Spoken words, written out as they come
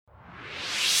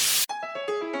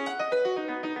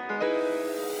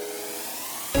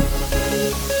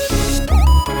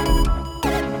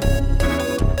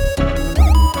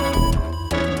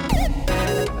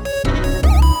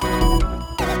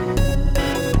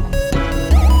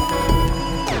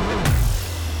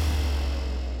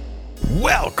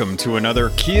welcome to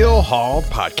another Keel Haul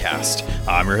podcast.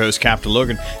 I'm your host, Captain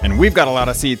Logan, and we've got a lot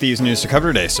of Sea of Thieves news to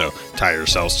cover today, so tie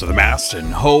yourselves to the mast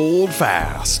and hold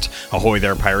fast. Ahoy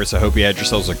there, pirates. I hope you had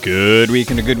yourselves a good week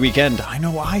and a good weekend. I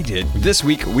know I did. This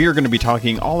week, we are going to be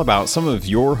talking all about some of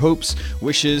your hopes,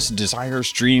 wishes,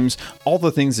 desires, dreams, all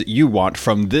the things that you want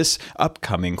from this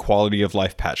upcoming quality of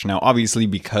life patch. Now, obviously,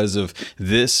 because of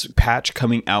this patch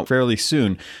coming out fairly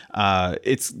soon,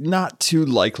 it's not too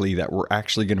likely that we're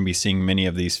actually going to be seeing many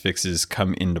of these fixes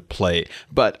come into play,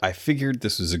 but I figured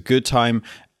this was a good time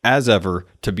as ever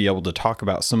to be able to talk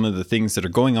about some of the things that are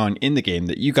going on in the game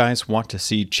that you guys want to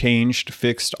see changed,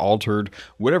 fixed, altered,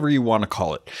 whatever you want to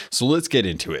call it. So let's get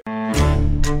into it.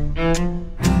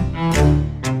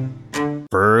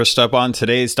 First up on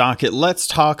today's docket, let's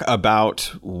talk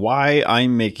about why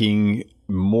I'm making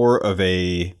more of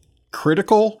a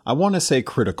I want to say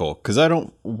critical because I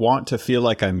don't want to feel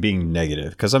like I'm being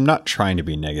negative, because I'm not trying to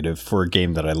be negative for a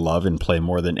game that I love and play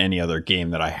more than any other game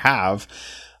that I have.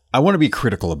 I want to be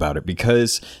critical about it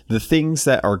because the things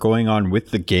that are going on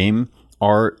with the game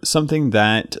are something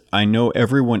that I know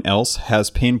everyone else has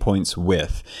pain points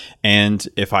with. And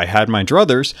if I had my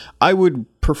druthers, I would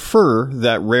prefer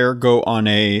that Rare go on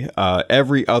a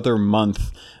every other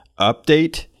month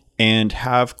update and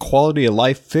have quality of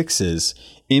life fixes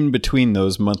in between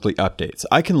those monthly updates.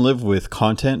 I can live with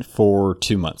content for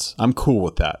 2 months. I'm cool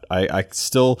with that. I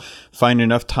still find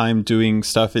enough time doing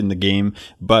stuff in the game,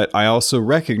 but I also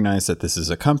recognize that this is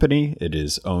a company. It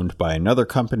is owned by another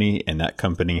company, and that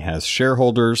company has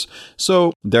shareholders.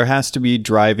 So there has to be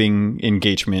driving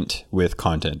engagement with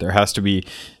content. There has to be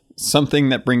something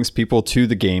that brings people to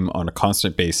the game on a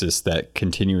constant basis that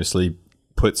continuously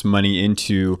puts money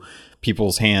into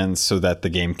people's hands so that the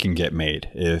game can get made.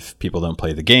 If people don't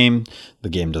play the game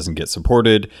doesn't get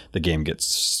supported, the game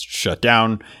gets shut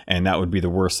down, and that would be the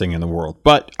worst thing in the world.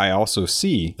 But I also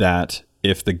see that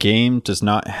if the game does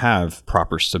not have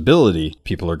proper stability,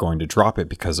 people are going to drop it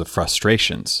because of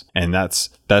frustrations. And that's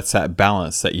that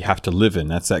balance that you have to live in.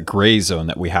 That's that gray zone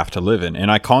that we have to live in. And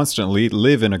I constantly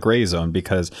live in a gray zone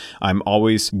because I'm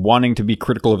always wanting to be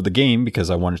critical of the game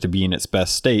because I want it to be in its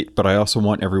best state, but I also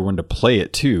want everyone to play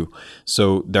it too.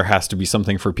 So there has to be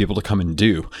something for people to come and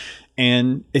do.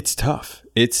 And it's tough.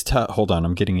 It's tough. Hold on.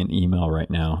 I'm getting an email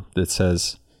right now that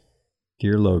says,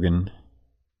 "Dear Logan,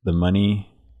 the money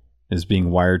is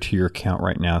being wired to your account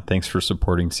right now. Thanks for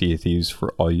supporting Sea of Thieves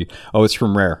for all you." Oh, it's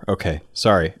from Rare. Okay.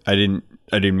 Sorry. I didn't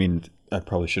mean, I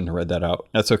probably shouldn't have read that out.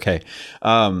 That's okay.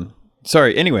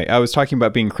 Sorry. Anyway, I was talking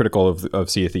about being critical of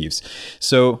Sea of Thieves.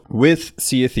 So with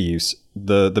Sea of Thieves,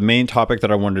 the main topic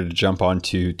that I wanted to jump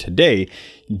onto today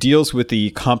deals with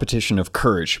the competition of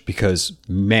courage, because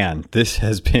man, this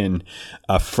has been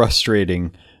a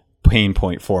frustrating pain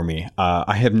point for me.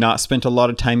 I have not spent a lot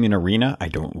of time in Arena. I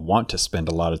don't want to spend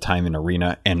a lot of time in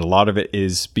Arena, and a lot of it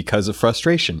is because of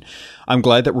frustration. I'm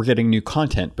glad that we're getting new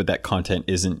content, but that content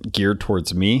isn't geared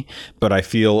towards me, but I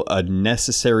feel a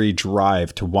necessary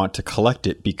drive to want to collect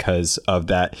it because of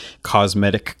that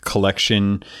cosmetic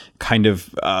collection kind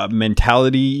of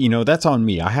mentality. You know, that's on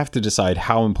me. I have to decide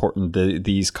how important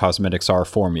these cosmetics are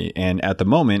for me. And at the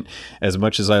moment, as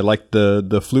much as I like the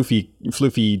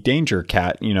floofy danger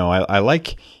cat, you know, I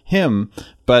like him,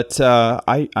 but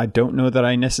I don't know that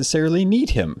I necessarily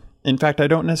need him. In fact, I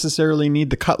don't necessarily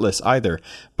need the Cutlass either,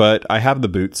 but I have the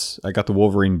boots. I got the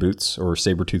Wolverine boots, or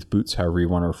Sabretooth boots, however you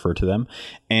want to refer to them.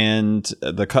 And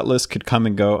the Cutlass could come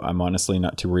and go. I'm honestly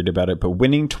not too worried about it, but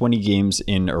winning 20 games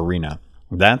in Arena,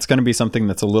 that's going to be something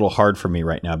that's a little hard for me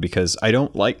right now because I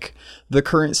don't like the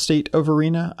current state of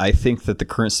Arena. I think that the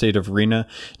current state of Arena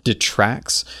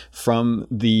detracts from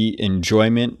the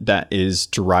enjoyment that is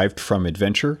derived from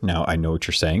Adventure. Now, I know what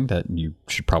you're saying, that you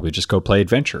should probably just go play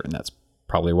Adventure, and that's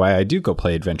probably why I do go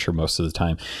play Adventure most of the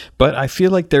time. But I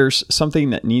feel like there's something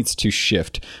that needs to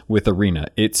shift with Arena.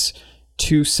 It's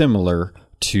too similar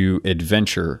to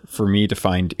Adventure for me to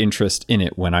find interest in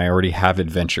it when I already have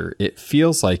Adventure. It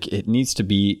feels like it needs to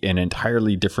be an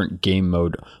entirely different game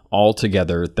mode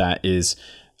altogether that is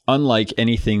unlike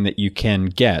anything that you can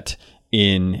get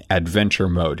in Adventure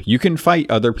mode. You can fight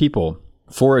other people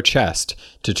for a chest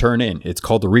to turn in. It's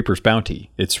called the Reaper's Bounty.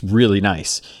 It's really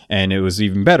nice. And it was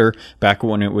even better back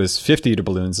when it was 50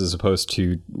 doubloons as opposed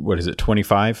to,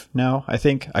 25 now, I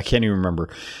think? I can't even remember.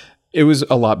 It was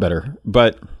a lot better.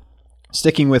 But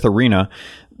sticking with Arena,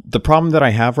 the problem that I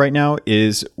have right now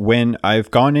is when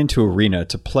I've gone into Arena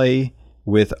to play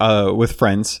with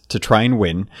friends to try and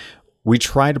win, we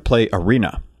try to play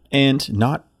Arena. And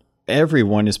not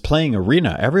everyone is playing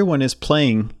Arena. Everyone is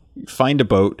playing Find a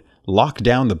Boat, lock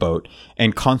down the boat,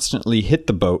 and constantly hit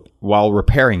the boat while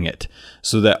repairing it,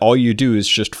 so that all you do is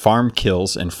just farm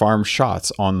kills and farm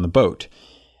shots on the boat.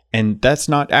 And that's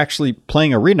not actually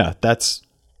playing Arena, that's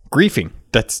griefing.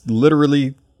 That's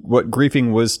literally what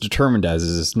griefing was determined as,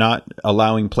 is not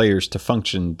allowing players to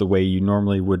function the way you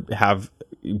normally would have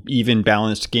even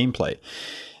balanced gameplay.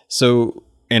 So,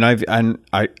 and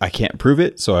I can't prove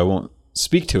it, so I won't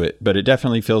speak to it, but it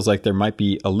definitely feels like there might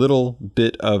be a little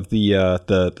bit of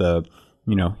the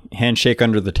handshake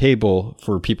under the table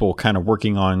for people kind of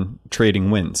working on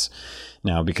trading wins.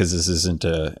 Now, because this isn't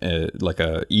like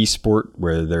a esport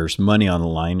where there's money on the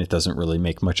line, it doesn't really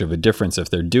make much of a difference if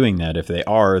they're doing that. If they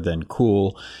are, then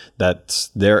cool, that's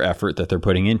their effort that they're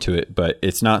putting into it. But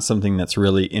it's not something that's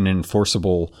really an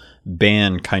enforceable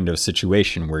ban kind of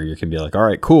situation where you can be like, all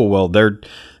right, cool, well, they're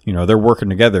working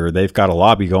together, they've got a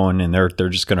lobby going, and they're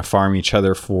just going to farm each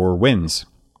other for wins.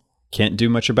 Can't do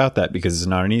much about that because it's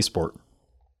not an esport.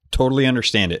 Totally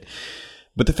understand it.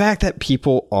 But the fact that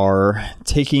people are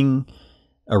taking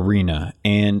Arena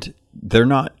and they're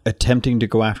not attempting to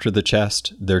go after the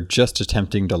chest, they're just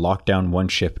attempting to lock down one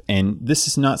ship. And this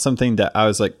is not something that I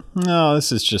was like, no,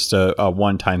 this is just a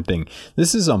one-time thing.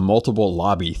 This is a multiple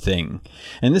lobby thing.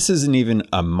 And this isn't even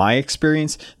my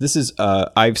experience. This is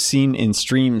I've seen in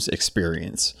streams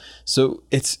experience. So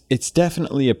it's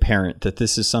definitely apparent that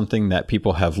this is something that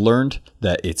people have learned,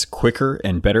 that it's quicker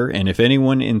and better. And if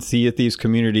anyone in Sea of Thieves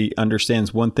community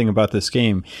understands one thing about this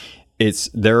game,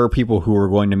 there are people who are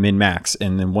going to min-max,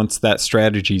 and then once that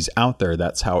strategy's out there,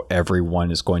 that's how everyone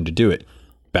is going to do it.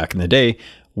 Back in the day,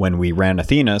 when we ran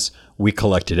Athenas, we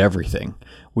collected everything.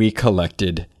 We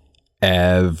collected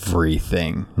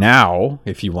everything. Now,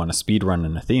 if you want to speedrun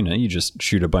an Athena, you just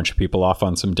shoot a bunch of people off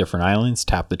on some different islands,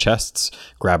 tap the chests,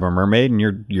 grab a mermaid, and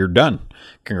you're done.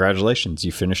 Congratulations,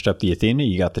 you finished up the Athena,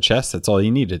 you got the chest, that's all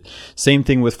you needed. Same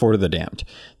thing with Fort of the Damned.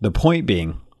 The point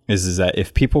being is that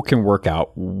if people can work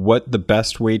out what the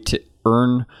best way to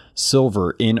earn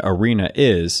silver in Arena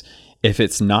is, if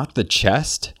it's not the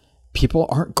chest, people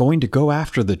aren't going to go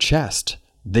after the chest.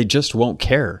 They just won't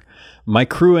care. My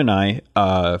crew and I,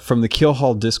 from the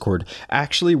Keelhaul Discord,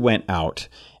 actually went out.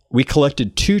 We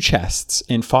collected 2 chests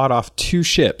and fought off 2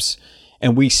 ships,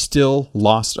 and we still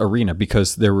lost Arena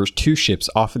because there were 2 ships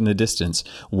off in the distance.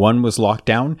 One was locked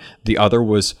down, the other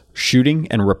was shooting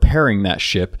and repairing that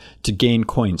ship to gain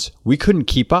coins. We couldn't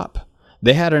keep up.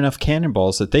 They had enough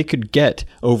cannonballs that they could get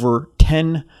over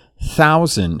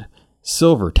 10,000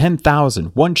 silver. 10,000.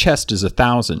 One chest is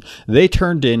 1,000. They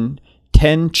turned in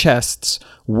 10 chests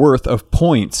worth of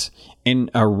points in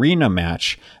Arena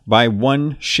match by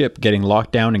one ship getting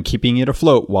locked down and keeping it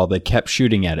afloat while they kept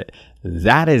shooting at it.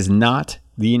 That is not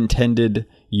the intended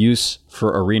use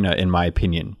for Arena, in my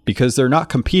opinion, because they're not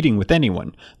competing with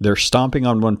anyone. They're stomping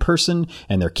on one person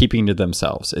and they're keeping to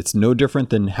themselves. It's no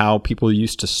different than how people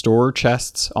used to store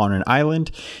chests on an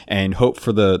island and hope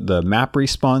for the map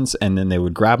respawns, and then they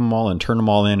would grab them all and turn them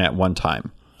all in at one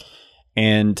time.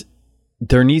 And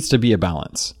there needs to be a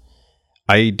balance.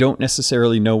 I don't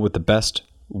necessarily know what the best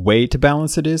way to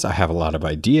balance it is. I have a lot of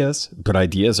ideas, but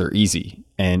ideas are easy,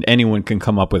 and anyone can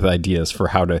come up with ideas for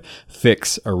how to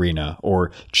fix Arena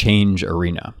or change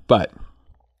Arena. But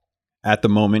at the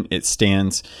moment, it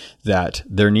stands that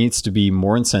there needs to be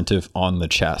more incentive on the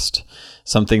chest,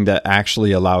 something that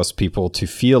actually allows people to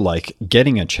feel like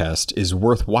getting a chest is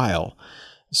worthwhile.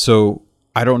 So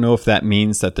I don't know if that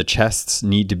means that the chests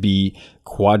need to be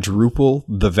quadruple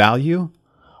the value,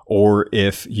 or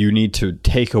if you need to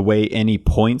take away any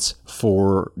points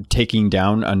for taking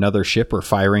down another ship or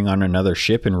firing on another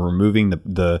ship and removing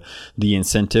the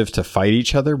incentive to fight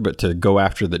each other, but to go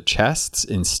after the chests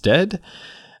instead.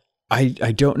 I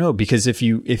don't know, because if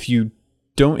you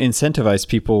don't incentivize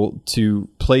people to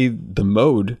play the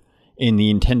mode in the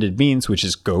intended means, which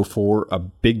is go for a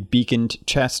big beaconed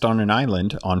chest on an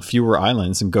island, on fewer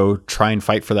islands, and go try and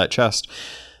fight for that chest,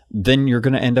 then you're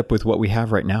going to end up with what we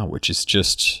have right now, which is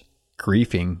just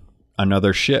griefing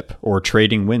another ship or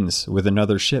trading wins with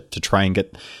another ship to try and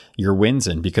get your wins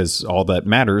in, because all that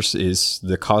matters is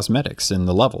the cosmetics and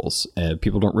the levels.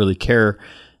 People don't really care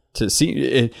to see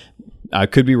it. I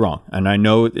could be wrong, and I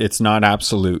know it's not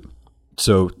absolute,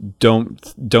 so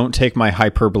don't take my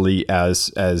hyperbole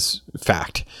as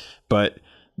fact, but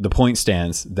the point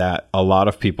stands that a lot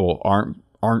of people aren't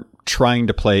trying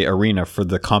to play Arena for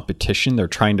the competition. They're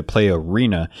trying to play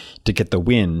Arena to get the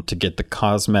win, to get the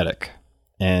cosmetic.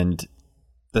 And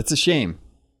that's a shame.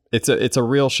 It's a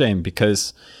real shame,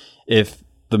 because if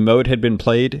the mode had been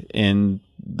played in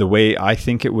the way I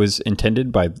think it was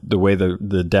intended, by the way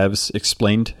the devs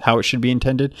explained how it should be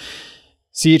intended,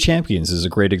 Sea of Champions is a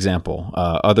great example.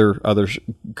 Other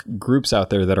groups out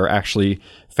there that are actually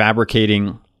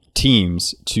fabricating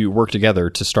teams to work together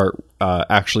to start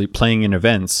actually playing in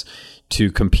events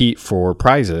to compete for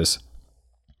prizes.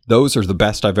 Those are the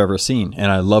best I've ever seen.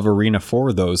 And I love Arena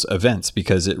for those events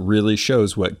because it really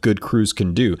shows what good crews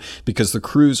can do, because the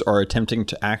crews are attempting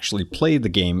to actually play the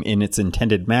game in its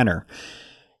intended manner.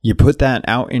 You put that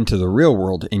out into the real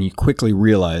world and you quickly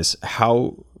realize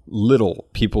how little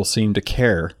people seem to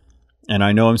care. And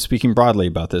I know I'm speaking broadly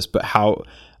about this, but how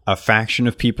a faction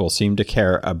of people seem to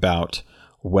care about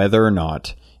whether or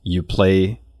not you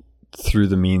play through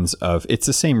the means of, it's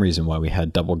the same reason why we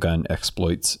had double gun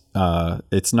exploits.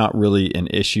 It's not really an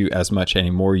issue as much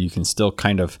anymore. You can still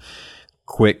kind of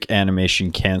quick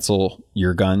animation cancel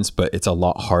your guns, but it's a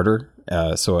lot harder.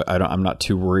 So I'm not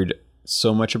too worried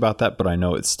so much about that, but I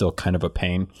know it's still kind of a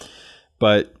pain.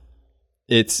 But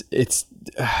it's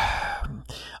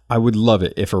I would love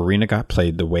it if Arena got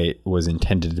played the way it was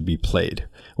intended to be played,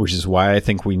 which is why I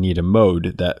think we need a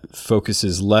mode that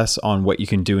focuses less on what you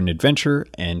can do in Adventure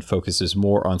and focuses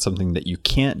more on something that you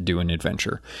can't do in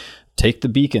Adventure. Take the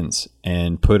beacons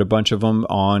and put a bunch of them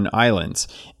on islands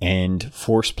and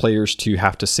force players to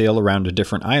have to sail around to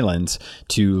different islands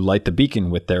to light the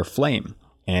beacon with their flame.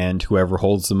 And whoever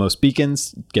holds the most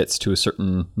beacons gets to a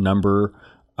certain number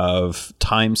of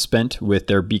time spent with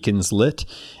their beacons lit,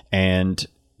 and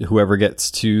whoever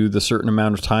gets to the certain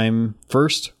amount of time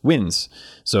first wins.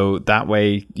 So that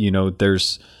way,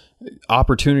 there's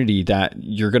opportunity that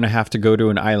you're going to have to go to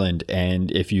an island,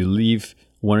 and if you leave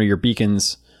one of your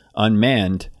beacons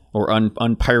unmanned or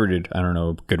unpirated, I don't know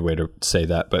a good way to say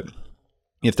that, but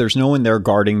if there's no one there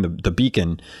guarding the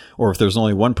beacon, or if there's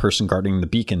only one person guarding the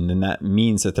beacon, then that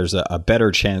means that there's a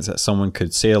better chance that someone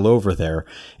could sail over there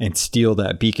and steal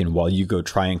that beacon while you go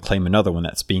try and claim another one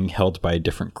that's being held by a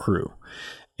different crew.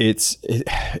 It's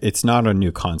not a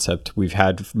new concept. We've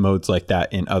had modes like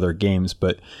that in other games,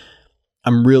 but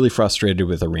I'm really frustrated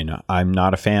with Arena. I'm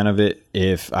not a fan of it.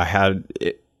 If I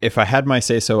had my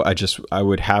say so, I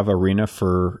would have Arena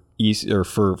for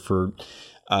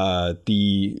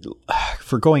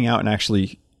going out and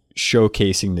actually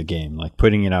showcasing the game, like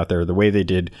putting it out there the way they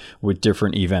did with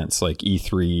different events like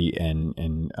E3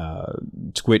 and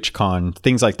TwitchCon,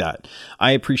 things like that.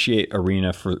 I appreciate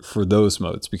Arena for those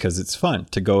modes because it's fun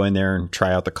to go in there and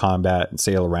try out the combat and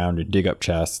sail around and dig up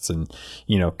chests and,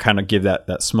 kind of give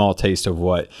that small taste of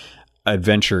what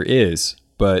Adventure is.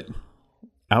 But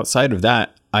outside of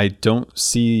that, I don't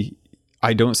see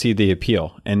the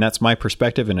appeal, and that's my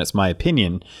perspective and it's my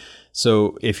opinion.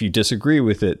 So if you disagree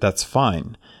with it, that's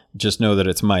fine. Just know that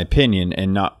it's my opinion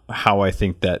and not how I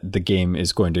think that the game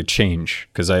is going to change,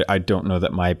 because I don't know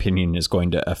that my opinion is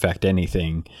going to affect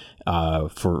anything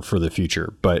for the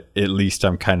future. But at least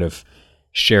I'm kind of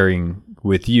sharing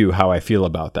with you how I feel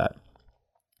about that.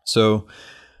 So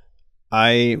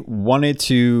I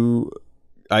reached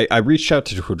out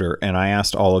to Twitter and I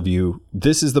asked all of you,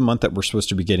 this is the month that we're supposed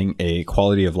to be getting a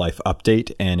quality of life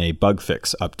update and a bug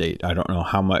fix update. I don't know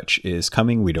how much is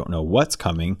coming. We don't know what's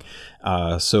coming.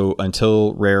 So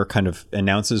until Rare kind of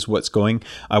announces what's going,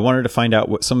 I wanted to find out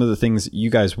what some of the things you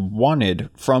guys wanted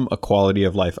from a quality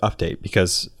of life update,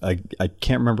 because I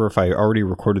can't remember if I already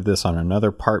recorded this on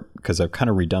another part, because I've kind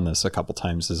of redone this a couple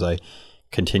times as I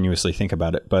continuously think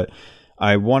about it. But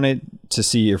I wanted to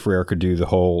see if Rare could do the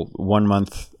whole 1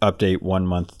 month update, 1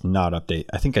 month not update.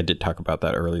 I think I did talk about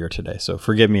that earlier today, so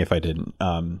forgive me if I didn't.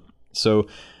 So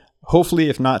hopefully,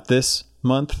 if not this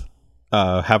month,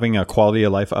 having a quality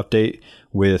of life update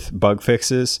with bug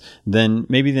fixes, then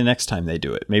maybe the next time they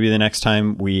do it. Maybe the next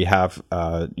time we have,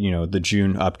 the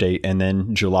June update, and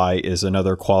then July is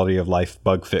another quality of life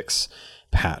bug fix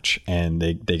patch, and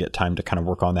they get time to kind of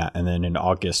work on that, and then in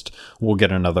August we'll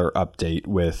get another update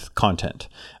with content.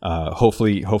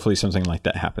 Hopefully something like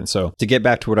that happens. So to get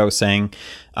back to what I was saying,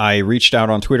 I reached out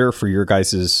on Twitter for your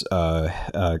guys's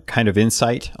kind of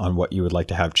insight on what you would like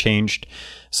to have changed.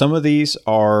 Some of these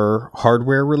are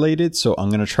hardware related, so I'm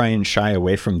going to try and shy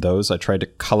away from those. I tried to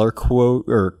color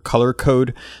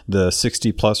code the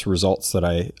 60 plus results that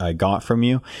I got from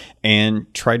you,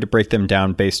 and tried to break them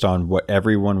down based on what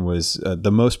everyone was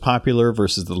the most popular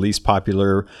versus the least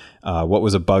popular, what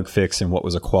was a bug fix and what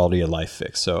was a quality of life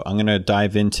fix. So I'm going to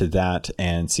dive into that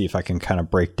and see if I can kind of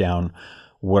break down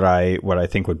what I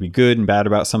think would be good and bad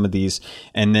about some of these.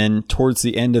 And then towards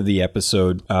the end of the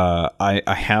episode, I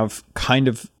have kind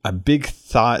of a big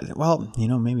thought. Well,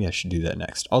 maybe I should do that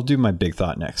next. I'll do my big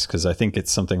thought next, because I think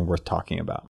it's something worth talking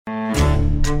about.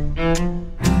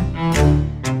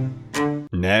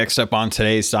 Next up on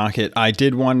today's docket, I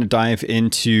did want to dive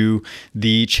into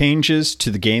the changes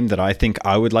to the game that I think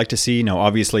I would like to see. Now,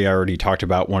 obviously, I already talked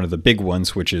about one of the big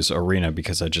ones, which is Arena,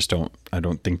 because I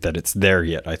don't think that it's there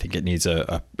yet. I think it needs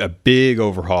a big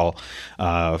overhaul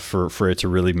for it to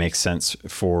really make sense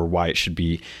for why it should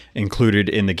be included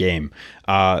in the game.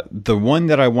 The one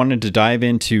that I wanted to dive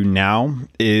into now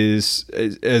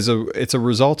it's a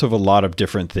result of a lot of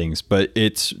different things, but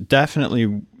it's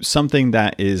definitely something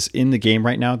that is in the game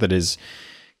right now that is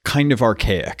kind of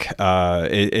archaic.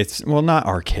 It's not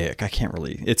archaic.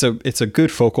 It's a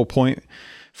good focal point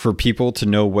for people to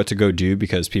know what to go do,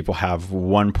 because people have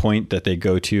one point that they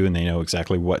go to and they know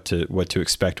exactly what to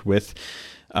expect with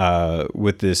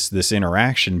this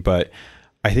interaction. But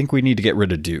I think we need to get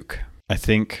rid of Duke. I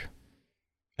think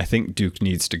Duke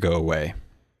needs to go away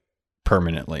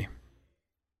permanently.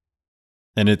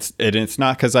 And it's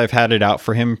not because I've had it out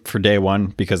for him for day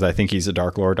one, because I think he's a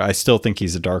Dark Lord. I still think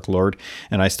he's a Dark Lord,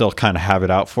 and I still kind of have it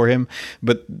out for him.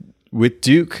 But with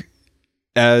Duke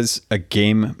as a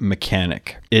game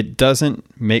mechanic, it doesn't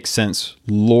make sense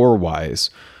lore-wise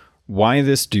why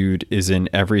this dude is in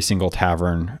every single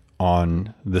tavern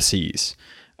on the seas.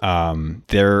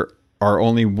 There's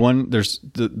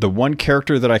the one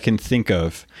character that I can think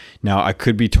of. Now, I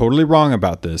could be totally wrong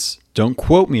about this. Don't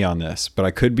quote me on this, but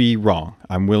I could be wrong.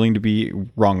 I'm willing to be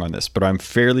wrong on this, but I'm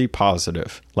fairly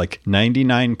positive, like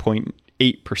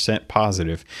 99.8%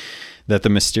 positive, that the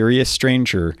mysterious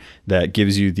stranger that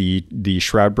gives you the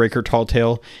Shroudbreaker Tall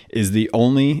Tale is the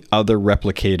only other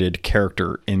replicated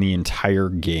character in the entire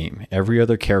game. Every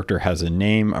other character has a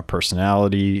name, a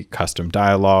personality, custom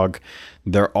dialogue.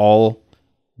 They're all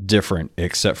different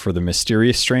except for the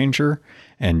mysterious stranger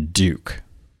and Duke.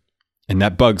 And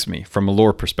that bugs me from a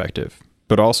lore perspective,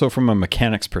 but also from a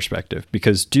mechanics perspective,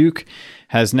 because Duke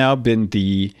has now been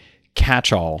the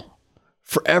catch-all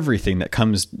for everything that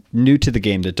comes new to the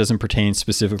game that doesn't pertain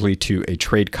specifically to a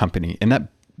trade company. And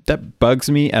that bugs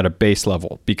me at a base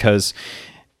level, because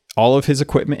all of his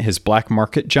equipment, his black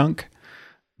market junk,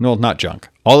 no, not junk,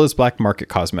 all his black market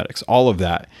cosmetics, all of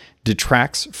that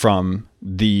detracts from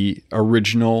the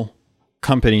original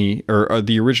company or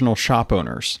the original shop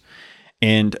owners.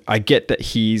 And I get that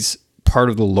he's part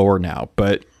of the lore now,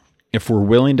 but if we're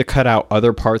willing to cut out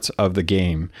other parts of the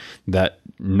game that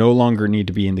no longer need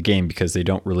to be in the game because they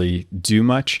don't really do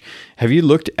much. Have you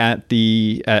looked at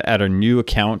at a new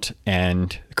account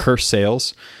and Curse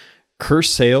Sales? Curse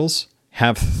Sales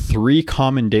have 3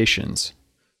 commendations.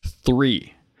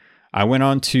 3. I went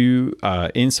on to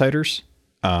Insiders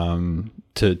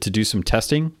to do some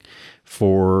testing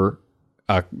for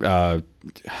I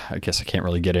guess I can't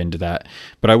really get into that,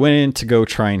 but I went in to go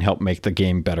try and help make the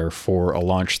game better for a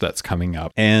launch that's coming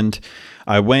up. And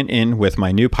I went in with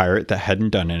my new pirate that hadn't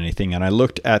done anything, and I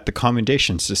looked at the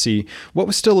commendations to see what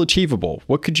was still achievable.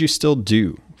 What could you still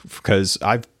do? Because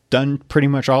I've done pretty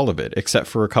much all of it except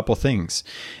for a couple things.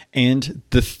 And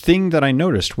the thing that I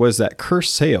noticed was that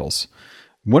Curse Sales,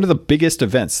 one of the biggest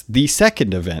events, the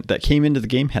second event that came into the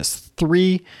game, has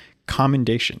 3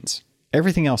 commendations.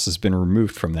 Everything else has been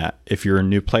removed from that if you're a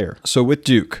new player. So with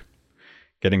Duke,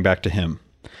 getting back to him,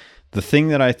 the thing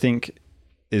that I think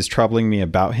is troubling me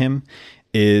about him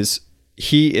is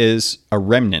he is a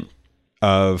remnant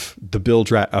of the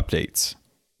Bilge Rat updates,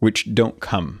 which don't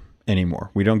come anymore.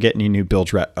 We don't get any new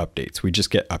Bilge Rat updates. We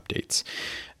just get updates.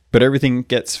 But everything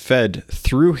gets fed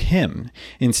through him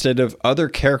instead of other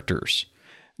characters.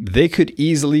 They could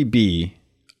easily be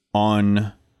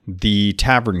on the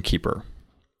Tavern Keeper.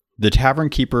 The Tavern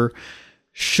Keeper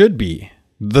should be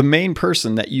the main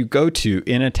person that you go to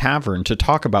in a tavern to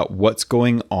talk about what's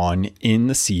going on in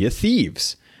the Sea of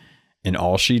Thieves. And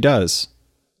all she does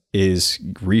is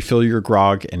refill your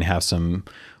grog and have some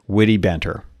witty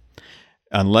banter.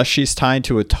 Unless she's tied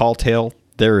to a tall tale,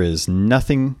 there is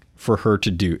nothing for her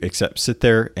to do except sit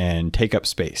there and take up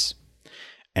space.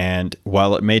 And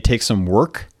while it may take some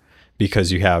work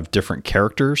because you have different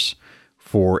characters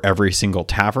for every single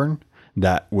tavern,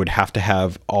 that would have to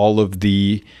have all of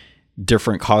the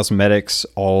different cosmetics,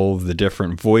 all of the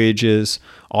different voyages,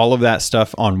 all of that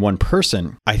stuff on one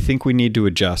person, I think we need to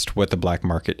adjust what the black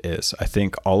market is. I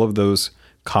think all of those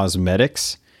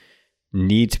cosmetics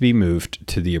need to be moved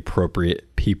to the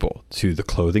appropriate people, to the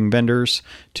clothing vendors,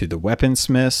 to the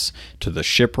weaponsmiths, to the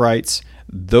shipwrights.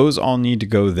 Those all need to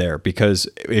go there, because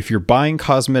if you're buying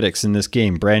cosmetics in this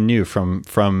game brand new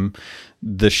from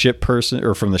the ship person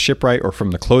or from the shipwright or from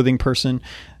the clothing person,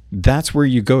 that's where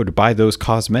you go to buy those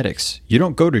cosmetics. You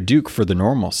don't go to Duke for the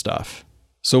normal stuff.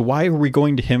 So why are we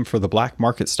going to him for the black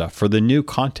market stuff, for the new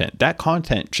content? That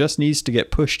content just needs to get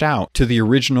pushed out to the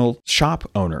original shop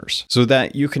owners so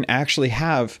that you can actually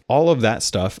have all of that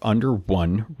stuff under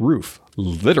one roof.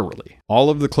 Literally, all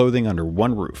of the clothing under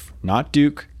one roof, not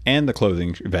Duke and the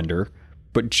clothing vendor,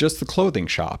 but just the clothing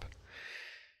shop.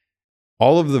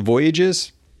 All of the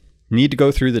voyages need to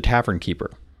go through the Tavern Keeper.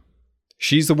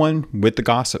 She's the one with the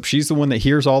gossip. She's the one that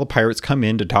hears all the pirates come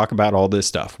in to talk about all this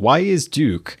stuff. Why is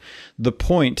Duke the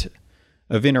point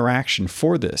of interaction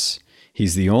for this?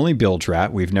 He's the only Bilge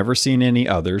Rat. We've never seen any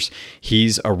others.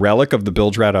 He's a relic of the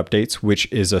Bilge Rat updates,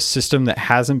 which is a system that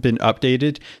hasn't been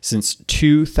updated since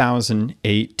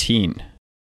 2018.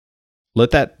 Let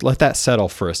that settle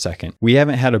for a second. We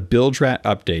haven't had a Bilge Rat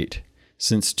update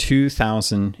since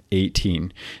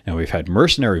 2018. Now, we've had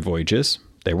Mercenary Voyages.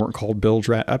 They weren't called Bilge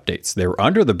Rat updates. They were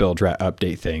under the Bilge Rat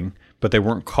update thing, but they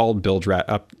weren't called Bilge Rat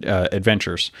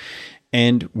adventures.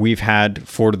 And we've had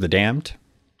Fort of the Damned.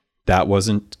 That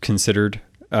wasn't considered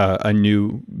a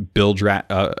new Bilge Rat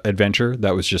adventure.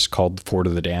 That was just called Fort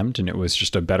of the Damned, and it was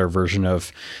just a better version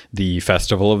of the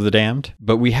Festival of the Damned.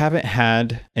 But we haven't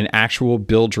had an actual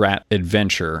Bilge Rat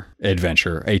adventure,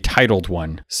 a titled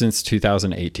one, since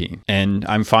 2018. And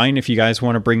I'm fine if you guys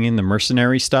want to bring in the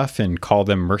mercenary stuff and call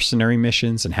them mercenary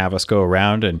missions and have us go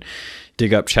around and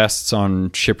dig up chests on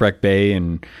Shipwreck Bay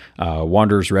and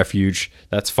Wanderer's Refuge.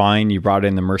 That's fine. You brought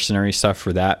in the mercenary stuff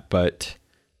for that, but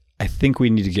I think we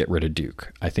need to get rid of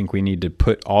Duke. I think we need to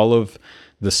put all of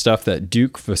the stuff that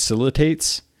Duke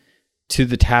facilitates to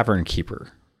the Tavern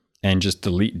Keeper and just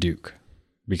delete Duke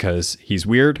because he's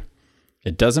weird.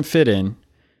 It doesn't fit in.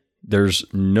 There's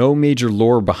no major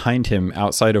lore behind him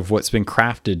outside of what's been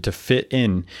crafted to fit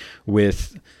in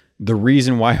with the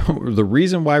reason why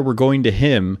we're going to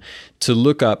him to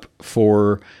look up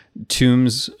for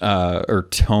tombs. God, I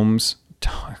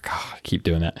keep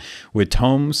doing that with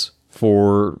tomes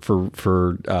for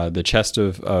the chest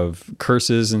of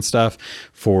curses and stuff,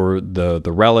 for the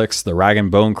relics, the rag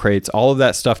and bone crates. All of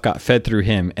that stuff got fed through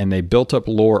him, and they built up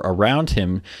lore around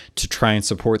him to try and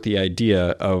support the idea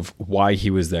of why he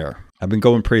was there. I've been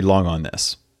going pretty long on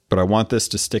this, but I want this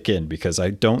to stick in because I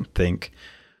don't think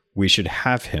we should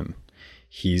have him.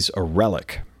 He's a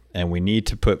relic, and we need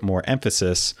to put more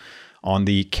emphasis on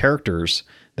the characters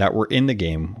that were in the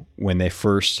game when they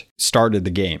first started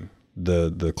the game.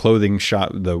 The clothing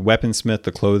shop, the weaponsmith,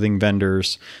 the clothing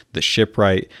vendors, the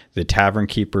shipwright, the tavern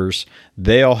keepers,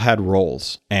 they all had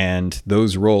roles, and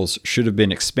those roles should have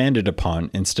been expanded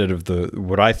upon instead of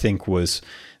what I think was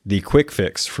the quick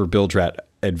fix for Bilge Rat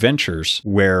adventures,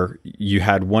 where you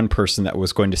had one person that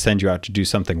was going to send you out to do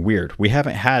something weird. We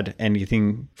haven't had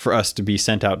anything for us to be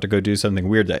sent out to go do something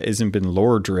weird that isn't been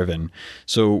lore driven.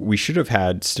 So we should have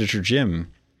had Stitcher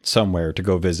Jim somewhere to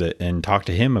go visit and talk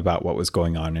to him about what was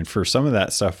going on. And for some of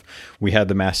that stuff, we had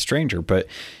the Masked Stranger. But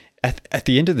at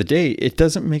the end of the day, it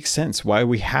doesn't make sense why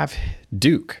we have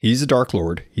Duke. He's a Dark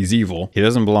Lord. He's evil. He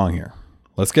doesn't belong here.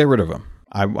 Let's get rid of him.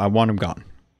 I want him gone.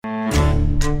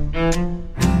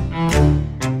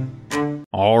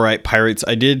 All right, pirates,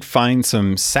 I did find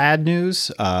some sad news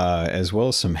as well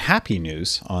as some happy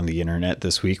news on the internet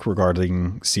this week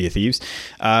regarding Sea of Thieves.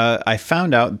 I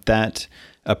found out that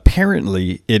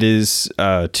apparently it is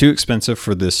too expensive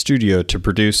for the studio to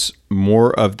produce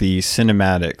more of the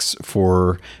cinematics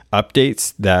for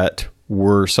updates that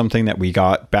were something that we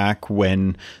got back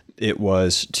when it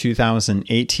was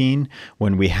 2018,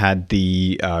 when we had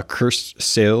the Cursed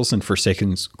Sails and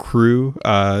Forsaken Crew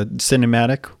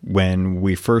cinematic, when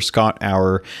we first got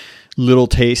our little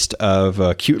taste of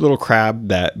a cute little crab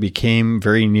that became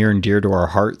very near and dear to our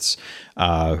hearts,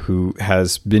 who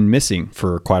has been missing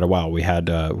for quite a while. We had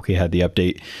the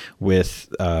update with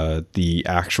the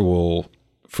actual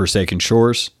Forsaken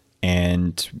Shores,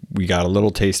 and we got a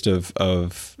little taste of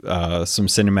some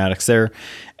cinematics there,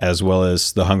 as well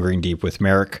as the Hungering Deep with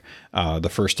Merrick, the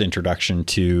first introduction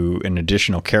to an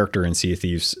additional character in Sea of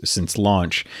Thieves since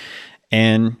launch.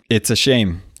 And it's a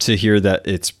shame to hear that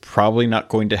it's probably not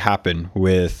going to happen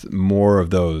with more of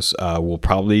those. We'll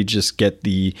probably just get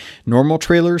the normal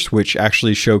trailers, which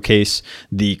actually showcase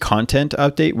the content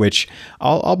update, which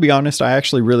I'll be honest, I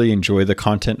actually really enjoy the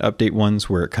content update ones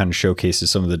where it kind of showcases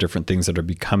some of the different things that are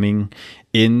becoming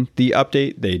in the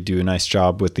update. They do a nice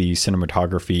job with the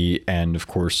cinematography, and of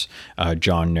course,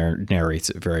 John narrates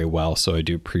it very well, so I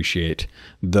do appreciate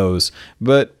those.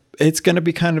 But it's going to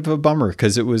be kind of a bummer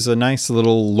because it was a nice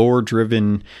little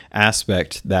lore-driven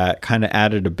aspect that kind of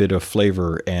added a bit of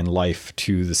flavor and life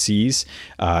to the seas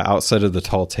outside of the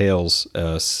Tall Tales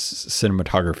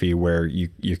cinematography, where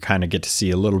you kind of get to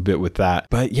see a little bit with that.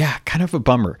 But yeah, kind of a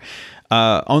bummer.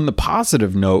 On the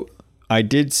positive note, I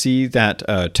did see that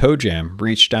Toe Jam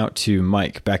reached out to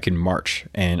Mike back in March,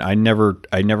 and I never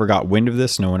got wind of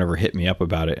this. No one ever hit me up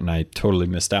about it, and I totally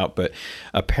missed out. But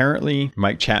apparently,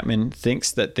 Mike Chapman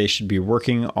thinks that they should be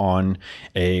working on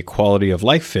a quality of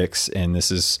life fix, and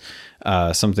this is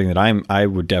something that I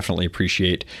would definitely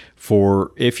appreciate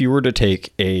for if you were to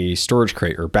take a storage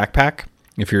crate or backpack.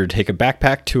 If you were to take a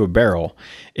backpack to a barrel,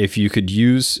 if you could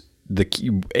use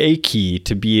a key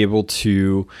to be able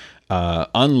to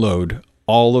unload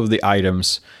all of the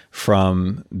items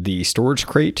from the storage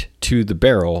crate to the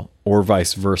barrel, or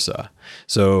vice versa.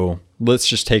 So let's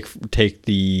just take a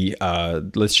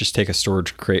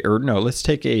storage crate, or no, let's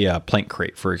take a plank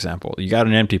crate, for example. You got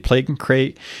an empty plank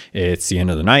crate, it's the end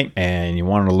of the night, and you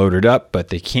want to load it up, but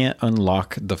they can't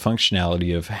unlock the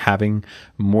functionality of having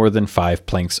more than 5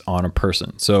 planks on a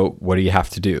person. So what do you have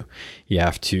to do? You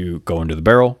have to go into the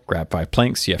barrel, grab 5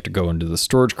 planks. You have to go into the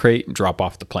storage crate and drop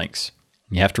off the planks.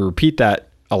 You have to repeat that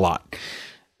a lot.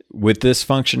 With this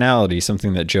functionality,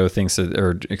 something that Joe thinks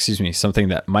something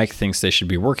that Mike thinks they should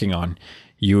be working on,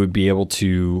 you would be able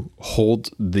to hold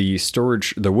the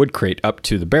wood crate up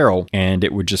to the barrel, and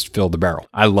it would just fill the barrel.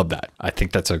 I love that. I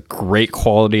think that's a great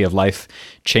quality of life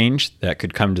change that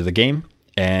could come to the game,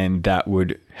 and that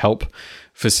would help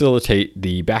facilitate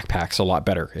the backpacks a lot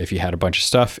better. If you had a bunch of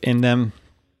stuff in them,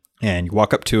 and you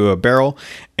walk up to a barrel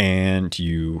and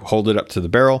you hold it up to the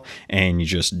barrel and you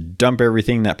just dump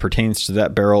everything that pertains to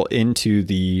that barrel into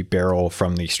the barrel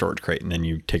from the storage crate. And then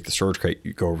you take the storage crate,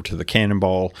 you go over to the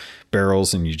cannonball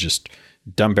barrels, and you just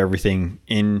dump everything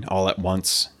in all at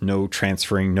once. No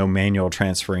transferring, no manual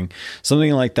transferring.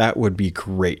 Something like that would be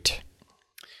great.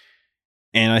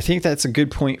 And I think that's a good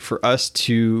point for us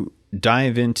to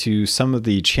dive into some of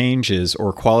the changes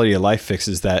or quality of life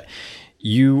fixes that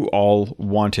you all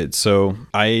wanted. So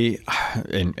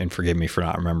and forgive me for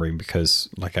not remembering, because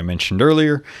like I mentioned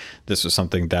earlier, this was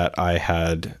something that I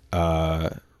had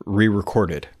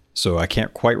re-recorded. So I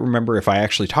can't quite remember if I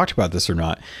actually talked about this or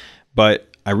not, but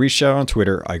I reached out on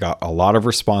Twitter. I got a lot of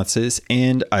responses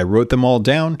and I wrote them all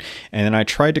down, and then I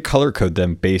tried to color code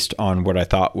them based on what I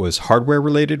thought was hardware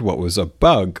related, what was a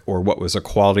bug, or what was a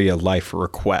quality of life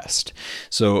request.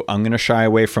 So I'm going to shy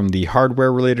away from the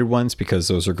hardware related ones, because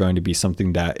those are going to be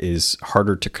something that is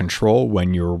harder to control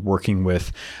when you're working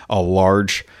with a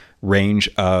large range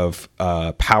of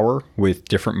power with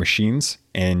different machines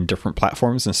and different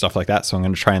platforms and stuff like that. So I'm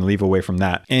going to try and leave away from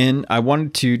that. And I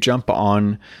wanted to jump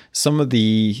on some of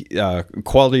the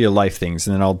quality of life things,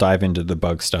 and then I'll dive into the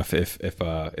bug stuff if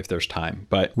there's time.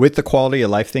 But with the quality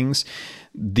of life things,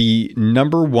 the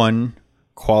number one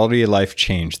quality of life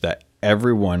change that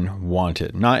everyone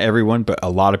wanted, not everyone, but a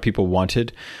lot of people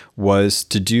wanted, was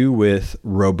to do with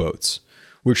rowboats,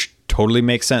 which totally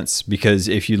makes sense, because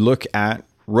if you look at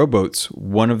rowboats,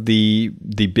 one of the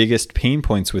biggest pain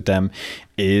points with them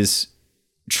is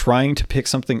trying to pick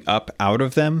something up out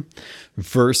of them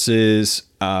versus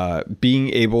being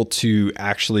able to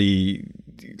actually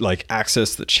like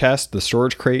access the chest, the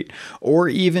storage crate, or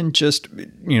even just,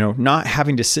 not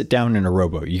having to sit down in a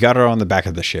rowboat. You got it on the back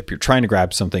of the ship. You're trying to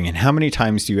grab something, and how many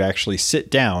times do you actually sit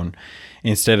down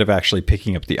instead of actually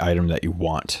picking up the item that you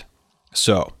want?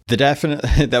 So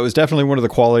that was definitely one of the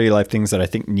quality of life things that I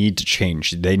think need to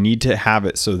change. They need to have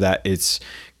it so that it's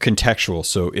contextual.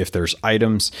 So if there's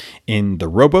items in the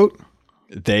rowboat,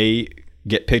 they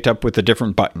get picked up with a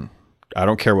different button. I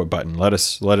don't care what button. Let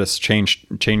us change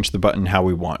the button how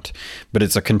we want, but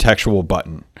it's a contextual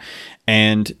button.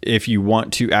 And if you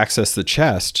want to access the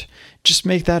chest, just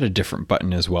make that a different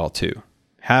button as well too.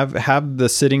 Have the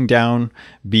sitting down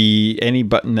be any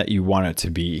button that you want it to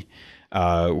be.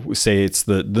 Say it's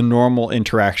the normal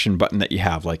interaction button that you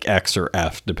have, like X or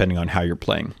F, depending on how you're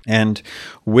playing. And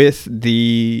with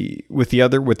the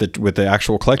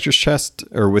actual collector's chest,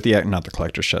 or with the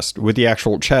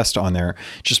actual chest on there,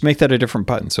 just make that a different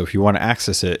button. So if you want to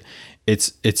access it,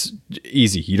 it's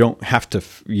easy. You don't have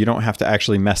to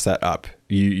actually mess that up.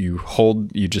 You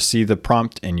just see the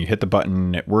prompt and you hit the button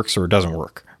and it works or it doesn't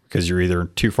work, because you're either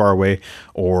too far away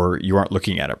or you aren't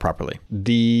looking at it properly.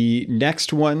 The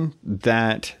next one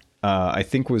that I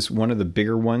think was one of the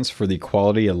bigger ones for the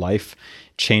quality of life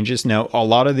changes. Now, a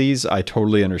lot of these I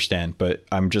totally understand, but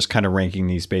I'm just kind of ranking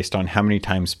these based on how many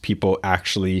times people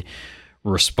actually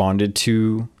responded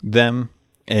to them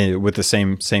with the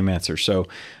same answer. So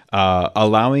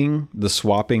allowing the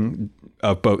swapping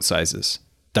of boat sizes.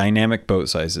 dynamic boat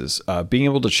sizes, being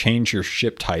able to change your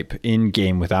ship type in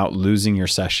game without losing your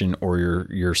session or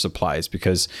your supplies,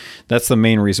 because that's the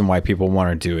main reason why people want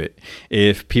to do it.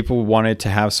 If people wanted to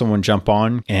have someone jump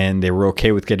on and they were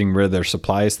okay with getting rid of their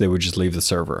supplies, they would just leave the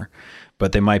server.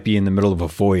 But they might be in the middle of a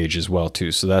voyage as well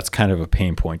too, so that's kind of a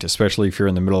pain point, especially if you're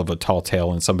in the middle of a tall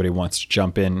tale and somebody wants to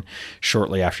jump in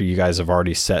shortly after you guys have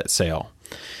already set sail.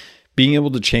 Being able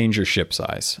to change your ship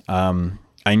size.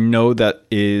 I know that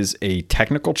is a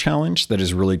technical challenge that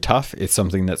is really tough. It's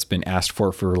something that's been asked for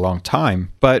a long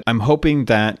time, but I'm hoping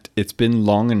that it's been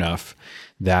long enough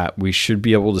that we should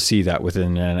be able to see that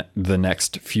within the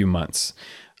next few months.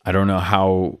 I don't know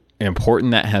how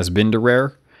important that has been to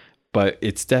Rare, but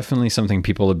it's definitely something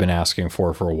people have been asking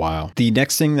for a while. The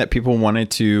next thing that people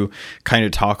wanted to kind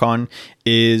of talk on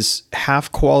is half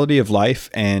quality of life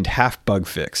and half bug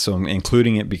fix. So I'm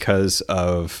including it because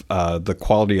of the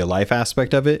quality of life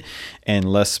aspect of it,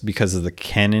 and less because of the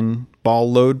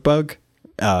cannonball load bug,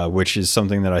 which is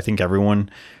something that I think everyone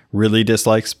really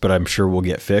dislikes, but I'm sure will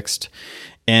get fixed.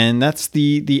 And that's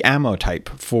the ammo type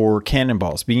for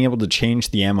cannonballs, being able to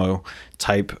change the ammo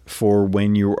type for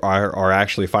when you are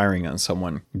actually firing on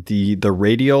someone. The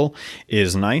radial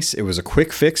is nice. It was a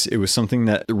quick fix. It was something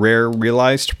that Rare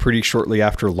realized pretty shortly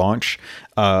after launch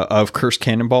of Cursed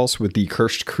Cannonballs with the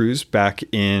Cursed Cruise back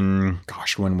in,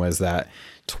 gosh, when was that?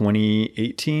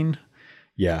 2018?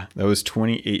 Yeah, that was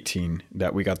 2018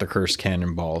 that we got the Cursed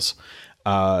Cannonballs.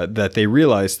 That they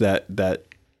realized that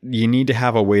you need to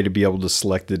have a way to be able to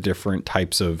select the different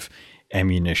types of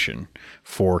ammunition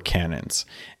for cannons.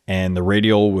 And the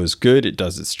radial was good. It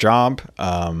does its job.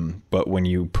 But when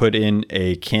you put in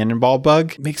a cannonball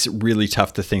bug, it makes it really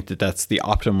tough to think that that's the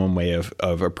optimum way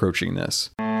of approaching this.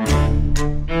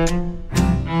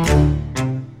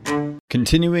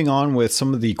 Continuing on with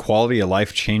some of the quality of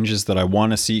life changes that I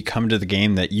want to see come to the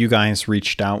game that you guys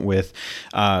reached out with.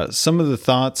 Some of the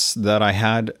thoughts that I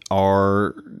had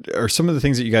or some of the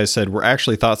things that you guys said were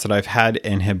actually thoughts that I've had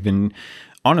and have been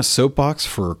on a soapbox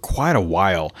for quite a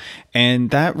while, and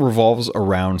that revolves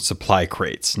around supply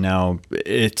crates. Now,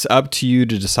 it's up to you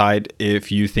to decide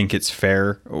if you think it's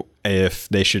fair, if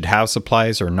they should have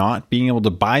supplies or not. Being able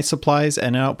to buy supplies at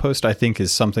an outpost, I think,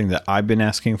 is something that I've been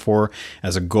asking for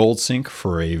as a gold sink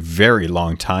for a very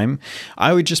long time.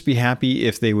 I would just be happy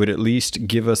if they would at least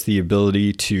give us the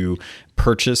ability to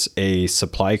purchase a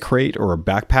supply crate or a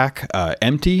backpack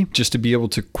empty, just to be able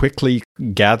to quickly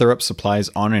gather up supplies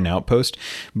on an outpost.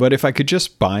 But if I could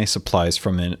just buy supplies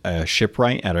from a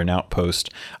shipwright at an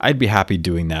outpost, I'd be happy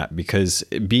doing that, because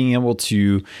being able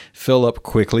to fill up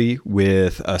quickly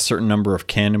with a certain number of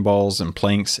cannonballs and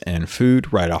planks and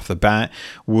food right off the bat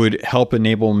would help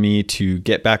enable me to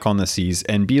get back on the seas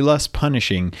and be less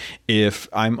punishing if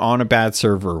I'm on a bad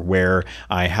server where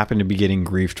I happen to be getting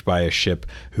griefed by a ship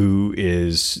who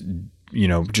is, you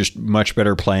know, just much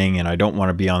better playing, and I don't want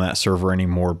to be on that server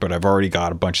anymore, but I've already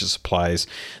got a bunch of supplies.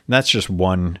 That's just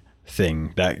one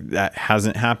thing that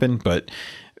hasn't happened, but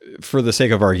for the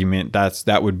sake of argument,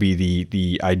 that would be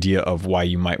the idea of why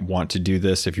you might want to do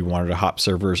this if you wanted to hop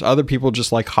servers. Other people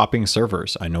just like hopping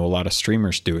servers. I know a lot of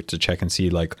streamers do it to check and see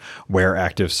like where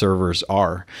active servers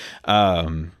are.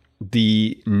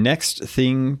 The next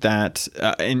thing that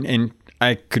and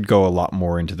I could go a lot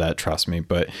more into that, trust me,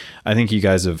 but I think you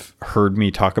guys have heard me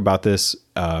talk about this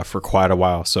for quite a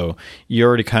while, so you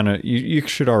already you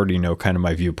should already know kind of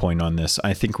my viewpoint on this.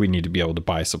 I think we need to be able to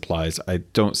buy supplies. I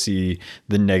don't see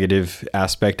the negative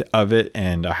aspect of it,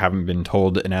 and I haven't been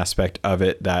told an aspect of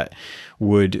it that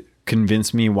would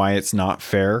convince me why it's not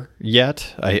fair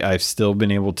yet. I've still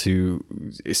been able to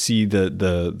see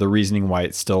the reasoning why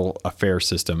it's still a fair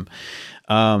system.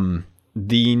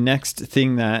 The next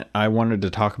thing that I wanted to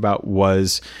talk about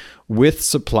was with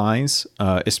supplies,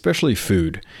 especially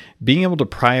food. Being able to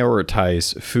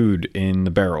prioritize food in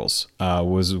the barrels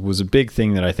was a big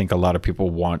thing that I think a lot of people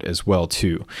want as well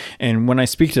too. And when I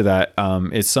speak to that,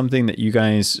 it's something that you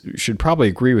guys should probably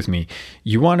agree with me.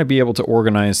 You want to be able to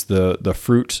organize the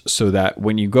fruit so that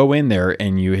when you go in there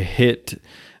and you hit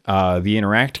the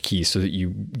interact key so that you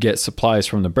get supplies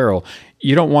from the barrel,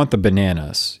 you don't want the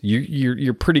bananas.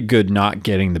 You're pretty good not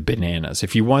getting the bananas.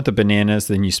 If you want the bananas,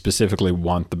 then you specifically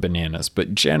want the bananas,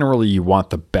 but generally you want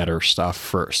the better stuff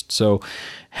first. So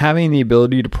having the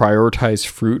ability to prioritize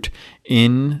fruit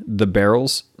in the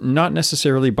barrels, not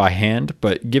necessarily by hand,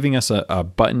 but giving us a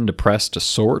button to press to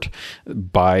sort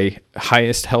by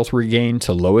highest health regain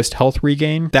to lowest health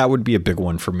regain, that would be a big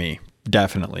one for me.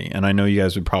 Definitely. And I know you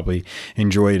guys would probably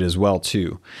enjoy it as well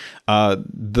too.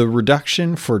 The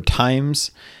reduction for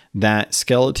times that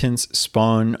skeletons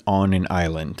spawn on an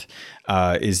island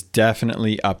is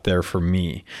definitely up there for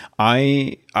me.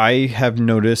 I have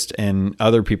noticed, and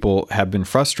other people have been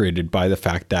frustrated by the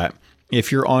fact that if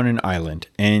you're on an island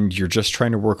and you're just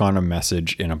trying to work on a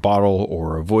message in a bottle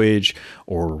or a voyage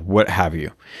or what have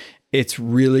you, it's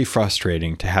really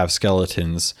frustrating to have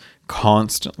skeletons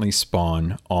constantly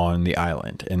spawn on the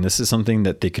island. And this is something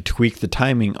that they could tweak the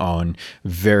timing on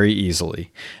very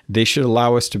easily. They should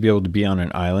allow us to be able to be on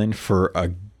an island for a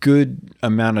good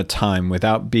amount of time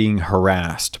without being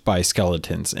harassed by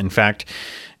skeletons. In fact,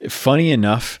 funny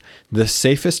enough, the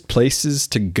safest places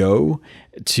to go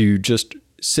to just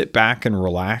sit back and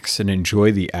relax and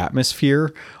enjoy the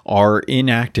atmosphere are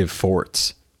inactive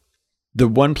forts. The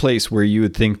one place where you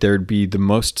would think there'd be the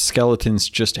most skeletons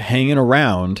just hanging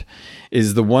around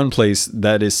is the one place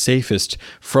that is safest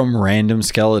from random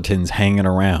skeletons hanging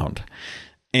around.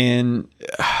 And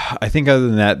I think other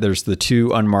than that, there's the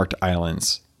 2 unmarked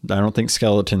islands. I don't think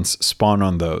skeletons spawn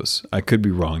on those. I could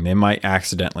be wrong. They might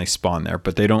accidentally spawn there,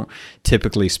 but they don't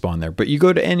typically spawn there. But you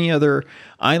go to any other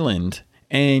island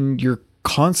and you're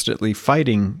constantly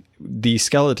fighting these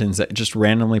skeletons that just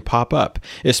randomly pop up,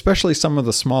 especially some of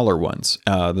the smaller ones.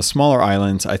 The smaller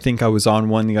islands, I think I was on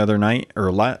one the other night,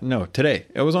 today.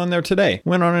 I was on there today.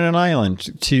 Went on an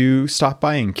island to stop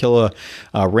by and kill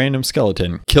a random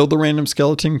skeleton. Killed the random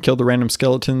skeleton, killed the random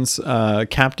skeleton's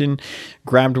captain,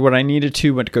 grabbed what I needed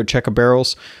to, went to go check a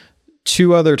barrels.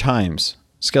 2 other times,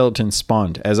 skeletons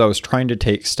spawned as I was trying to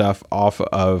take stuff off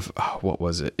of, what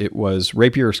was it? It was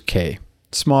Rapier's Cay.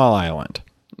 Small island,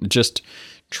 just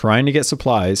trying to get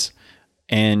supplies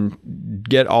and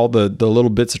get all the little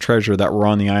bits of treasure that were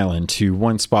on the island to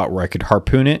one spot where I could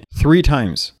harpoon it 3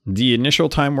 times. The initial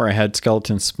time where I had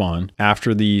skeletons spawn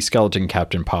after the skeleton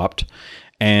captain popped,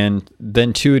 and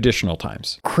then 2 additional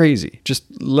times. Crazy. Just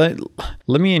let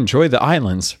me enjoy the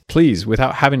islands, please,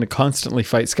 without having to constantly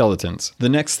fight skeletons. The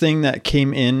next thing that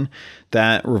came in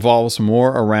that revolves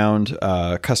more around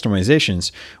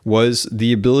customizations was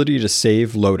the ability to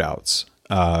save loadouts.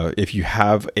 If you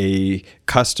have a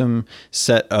custom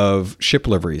set of ship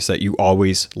liveries that you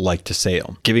always like to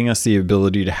sail, giving us the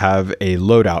ability to have a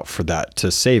loadout for that, to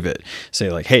save it.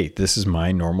 Say like, hey, this is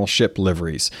my normal ship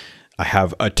liveries. I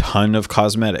have a ton of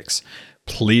cosmetics.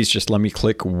 Please just let me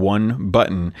click one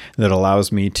button that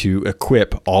allows me to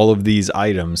equip all of these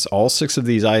items, all 6 of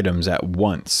these items at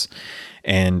once,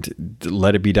 and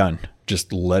let it be done.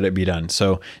 Just let it be done.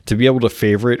 So to be able to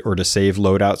favorite or to save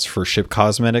loadouts for ship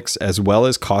cosmetics, as well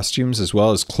as costumes, as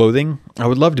well as clothing, I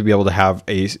would love to be able to have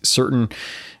a certain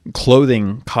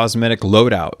clothing cosmetic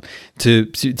loadout to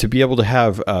be able to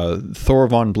have Thor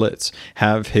von Blitz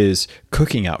have his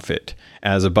cooking outfit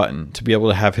as a button, to be able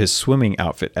to have his swimming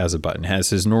outfit as a button,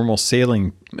 has his normal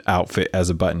sailing outfit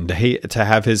as a button, to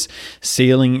have his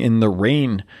sailing in the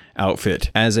rain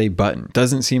outfit as a button.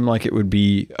 Doesn't seem like it would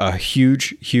be a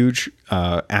huge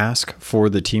ask for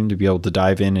the team to be able to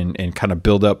dive in and kind of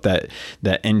build up that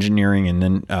engineering and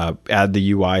then add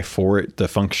the UI for it, the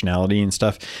functionality and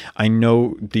stuff. I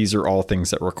know these are all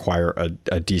things that require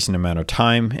a decent amount of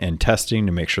time and testing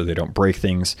to make sure they don't break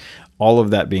things. All of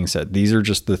that being said, these are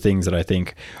just the things that I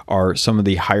think are some of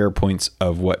the higher points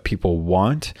of what people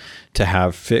want to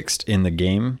have fixed in the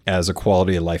game as a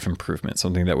quality of life improvement,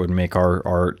 something that would make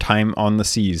our time on the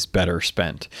seas better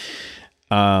spent.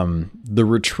 The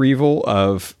retrieval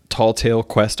of Tall Tale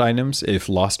quest items, if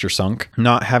lost or sunk,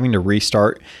 not having to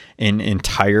restart an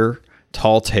entire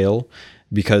Tall Tale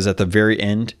because at the very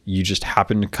end, you just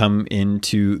happen to come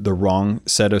into the wrong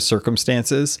set of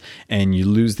circumstances and you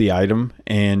lose the item.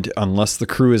 And unless the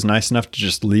crew is nice enough to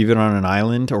just leave it on an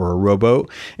island or a rowboat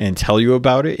and tell you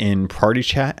about it in party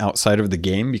chat outside of the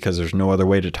game because there's no other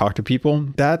way to talk to people,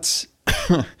 that's...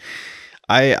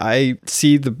 I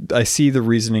see the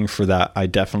reasoning for that. I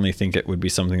definitely think it would be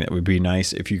something that would be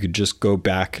nice if you could just go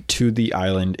back to the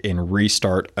island and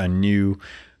restart a new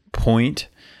point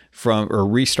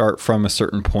restart from a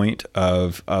certain point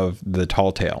of the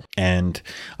Tall Tale. And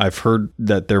I've heard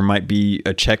that there might be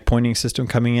a checkpointing system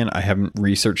coming in. I haven't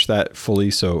researched that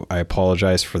fully, so I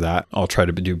apologize for that. I'll try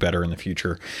to do better in the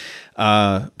future.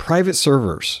 Private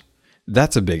servers.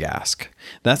 That's a big ask.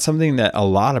 That's something that a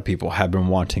lot of people have been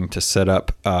wanting to set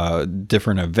up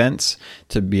different events,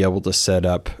 to be able to set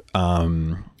up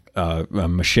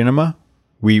machinima.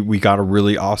 We got a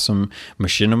really awesome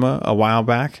machinima a while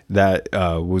back that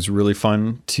was really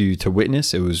fun to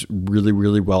witness. It was really,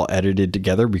 really well edited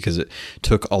together because it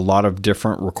took a lot of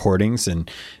different recordings and,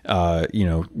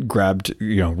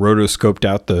 rotoscoped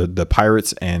out the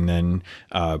pirates and then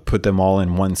put them all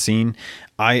in one scene.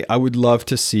 I would love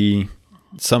to see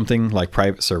something like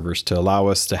private servers to allow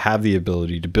us to have the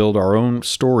ability to build our own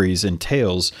stories and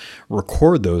tales,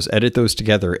 record those, edit those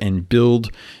together, and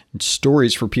build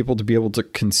stories for people to be able to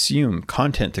consume,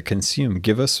 content to consume.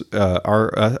 Give us,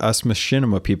 us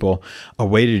Machinima people, a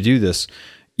way to do this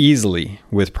easily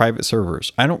with private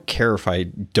servers. I don't care if I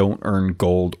don't earn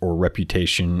gold or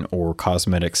reputation or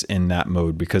cosmetics in that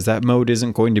mode, because that mode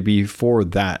isn't going to be for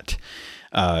that.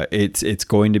 It's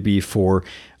going to be for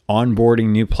onboarding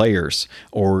new players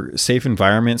or safe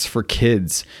environments for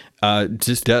kids.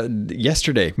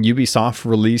 Yesterday, Ubisoft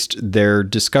released their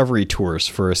discovery tours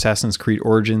for Assassin's Creed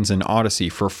Origins and Odyssey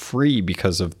for free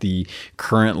because of the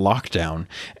current lockdown.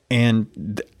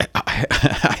 And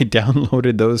I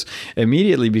downloaded those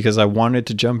immediately because I wanted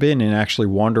to jump in and actually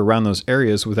wander around those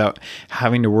areas without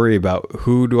having to worry about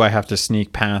who do I have to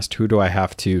sneak past, who do I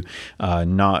have to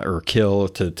not or kill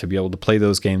to be able to play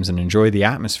those games and enjoy the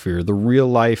atmosphere, the real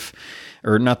life,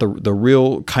 or not the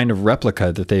real kind of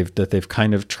replica that they've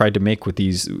kind of tried to make with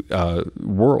these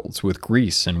worlds, with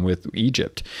Greece and with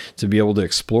Egypt, to be able to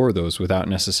explore those without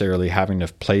necessarily having to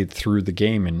play through the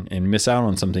game and miss out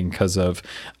on something because of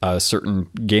a certain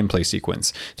gameplay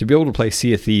sequence. To be able to play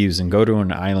Sea of Thieves and go to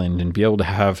an island and be able to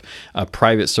have a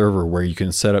private server where you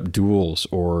can set up duels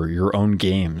or your own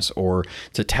games, or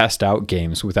to test out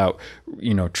games without,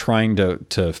 trying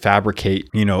to fabricate,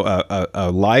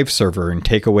 a live server and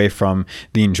take away from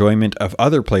the enjoyment of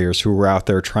other players who were out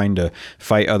there trying to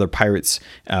fight other pirates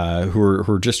who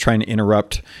are just trying to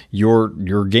interrupt your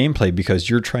gameplay because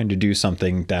you're trying to do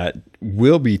something that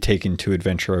will be taken to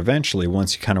adventure eventually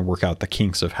once you kind of work out the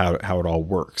kinks of how it all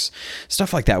works.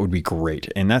 Stuff like that would be great.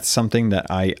 And that's something that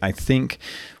I think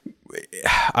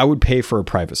I would pay for a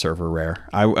private server, Rare.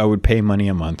 I would pay money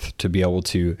a month to be able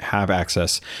to have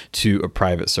access to a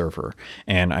private server.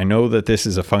 And I know that this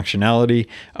is a functionality.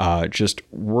 Just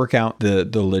work out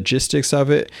the logistics of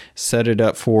it, set it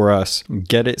up for us,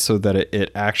 get it so that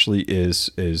it actually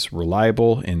is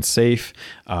reliable and safe,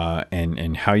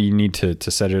 and how you need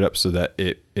to set it up so that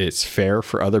it's fair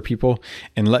for other people,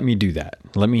 and let me do that.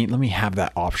 Let me have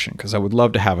that option, because I would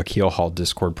love to have a Keelhaul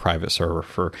Discord private server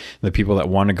for the people that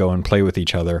want to go and play with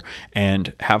each other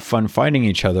and have fun fighting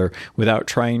each other without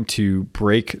trying to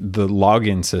break the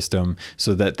login system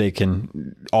so that they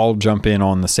can all jump in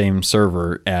on the same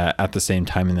server at the same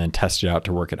time and then test it out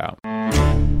to work it out.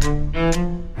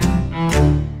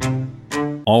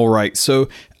 All right, so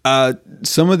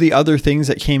some of the other things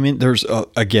that came in, there's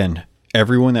again,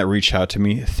 everyone that reached out to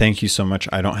me, thank you so much.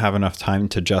 I don't have enough time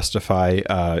to justify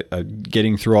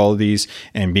getting through all of these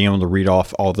and being able to read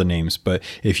off all the names. But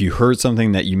if you heard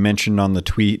something that you mentioned on the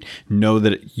tweet, know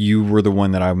that you were the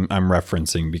one that I'm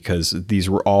referencing, because these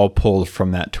were all pulled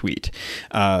from that tweet.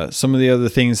 Some of the other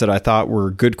things that I thought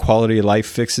were good quality of life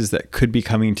fixes that could be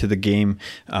coming to the game: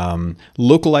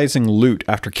 localizing loot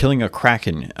after killing a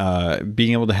Kraken,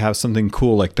 being able to have something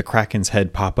cool like the Kraken's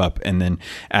head pop up, and then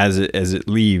as it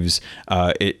leaves,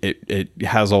 it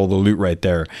has all the loot right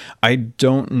there. I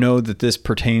don't know that this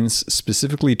pertains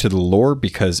specifically to the lore,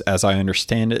 because as I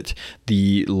understand it,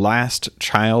 the last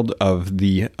child of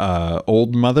the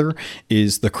old mother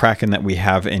is the Kraken that we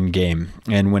have in game.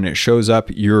 And when it shows up,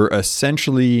 you're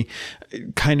essentially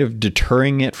kind of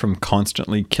deterring it from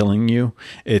constantly killing you.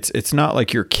 It's not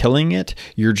like you're killing it,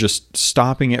 you're just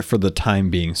stopping it for the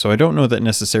time being. So I don't know that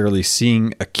necessarily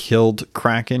seeing a killed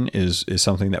Kraken is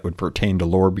something that would pertain to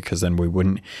lore, because then we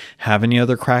wouldn't have any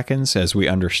other Krakens. As we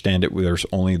understand it, there's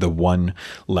only the one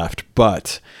left.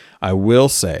 But I will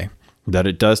say that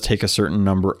it does take a certain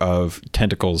number of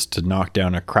tentacles to knock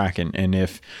down a Kraken, and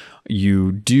if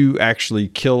you do actually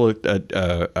kill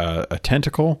a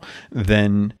tentacle,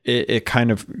 then it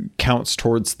kind of counts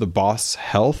towards the boss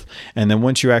health. And then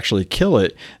once you actually kill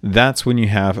it, that's when you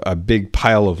have a big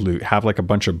pile of loot, have like a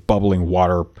bunch of bubbling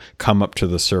water come up to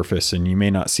the surface. And you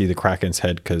may not see the Kraken's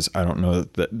head, because I don't know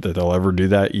that they'll ever do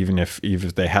that, even if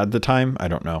they had the time. I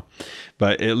don't know.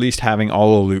 But at least having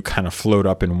all the loot kind of float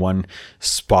up in one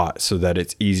spot so that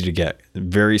it's easy to get.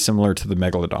 Very similar to the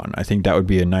Megalodon. I think that would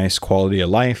be a nice quality of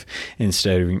life,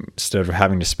 instead of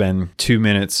having to spend 2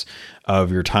 minutes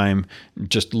of your time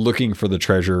just looking for the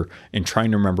treasure and trying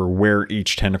to remember where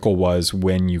each tentacle was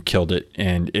when you killed it,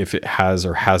 and if it has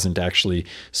or hasn't actually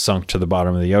sunk to the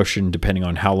bottom of the ocean, depending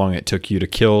on how long it took you to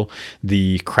kill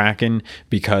the Kraken.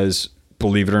 Because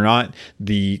believe it or not,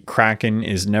 the Kraken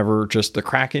is never just the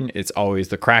Kraken. It's always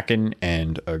the Kraken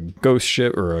and a ghost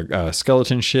ship, or a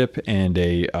skeleton ship, and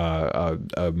a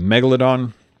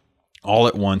Megalodon all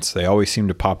at once. They always seem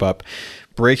to pop up.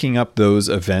 Breaking up those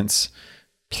events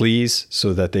please,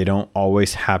 so that they don't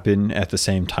always happen at the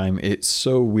same time. It's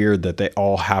so weird that they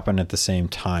all happen at the same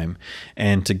time.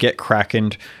 And to get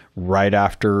Krakened right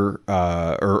after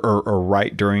or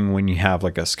right during when you have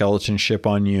like a skeleton ship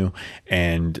on you,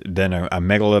 and then a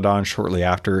megalodon shortly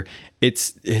after,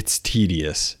 it's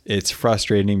tedious. It's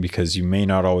frustrating because you may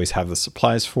not always have the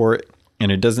supplies for it.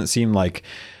 And it doesn't seem like,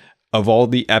 of all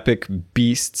the epic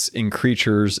beasts and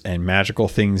creatures and magical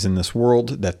things in this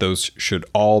world, that those should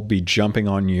all be jumping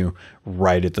on you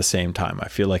right at the same time. I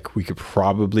feel like we could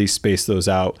probably space those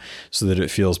out so that it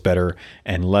feels better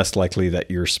and less likely that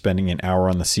you're spending an hour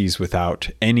on the seas without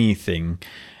anything,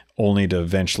 only to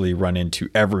eventually run into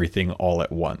everything all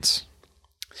at once.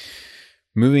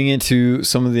 Moving into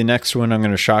some of the next one, I'm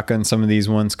going to shotgun some of these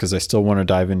ones because I still want to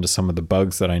dive into some of the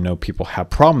bugs that I know people have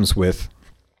problems with.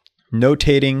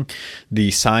 Notating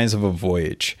the size of a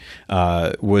voyage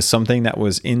was something that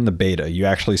was in the beta. You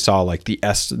actually saw like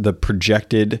the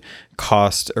projected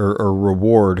cost or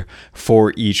reward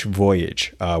for each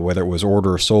voyage, whether it was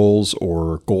Order of Souls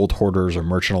or Gold Hoarders or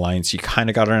Merchant Alliance. You kind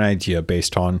of got an idea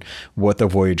based on what the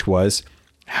voyage was,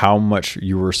 how much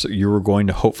you were going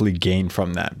to hopefully gain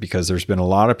from that, because there's been a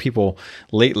lot of people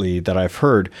lately that I've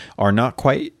heard are not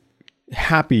quite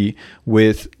happy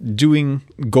with doing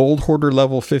Gold Hoarder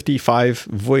level 55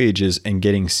 voyages and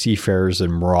getting Seafarers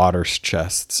and Marauders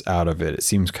chests out of it. It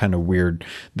seems kind of weird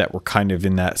that we're kind of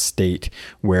in that state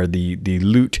where the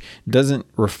loot doesn't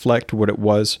reflect what it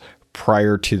was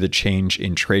prior to the change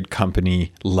in trade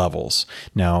company levels.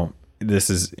 Now, this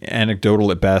is anecdotal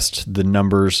at best. The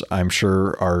numbers, I'm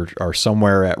sure, are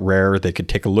somewhere at Rare. They could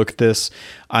take a look at this.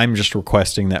 I'm just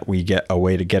requesting that we get a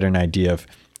way to get an idea of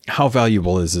how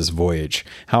valuable is this voyage?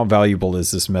 How valuable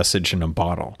is this message in a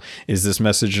bottle? Is this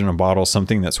message in a bottle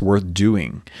something that's worth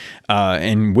doing?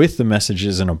 And with the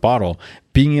messages in a bottle,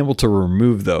 being able to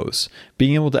remove those,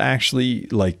 being able to actually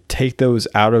like take those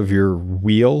out of your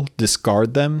wheel,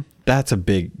 discard them, that's a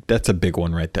big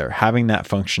one right there. Having that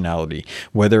functionality,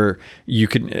 whether you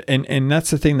can, and that's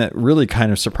the thing that really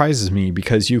kind of surprises me,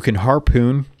 because you can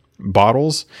harpoon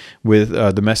bottles with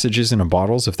the messages in the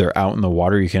bottles. If they're out in the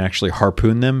water, you can actually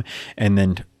harpoon them and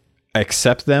then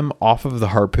accept them off of the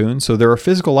harpoon. So they're a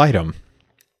physical item.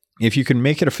 If you can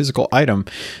make it a physical item,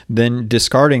 then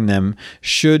discarding them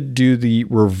should do the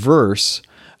reverse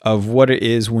of what it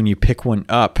is when you pick one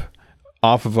up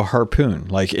off of a harpoon.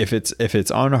 Like if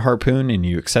it's on a harpoon and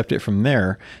you accept it from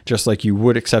there, just like you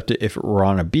would accept it if it were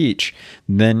on a beach,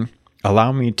 then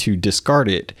allow me to discard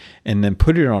it and then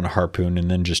put it on a harpoon and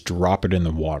then just drop it in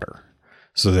the water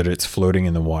so that it's floating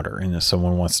in the water. And if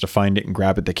someone wants to find it and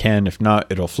grab it, they can. If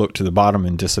not, it'll float to the bottom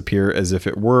and disappear as if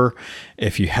it were,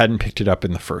 if you hadn't picked it up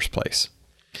in the first place.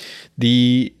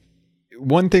 The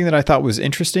one thing that I thought was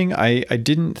interesting, I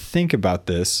didn't think about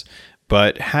this,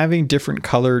 but having different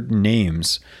colored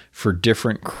names for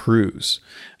different crews,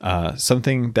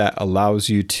 something that allows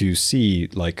you to see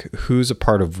like who's a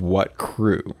part of what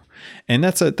crew. And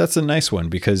that's a nice one,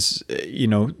 because, you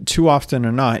know, too often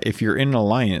or not, if you're in an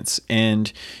alliance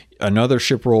and another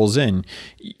ship rolls in,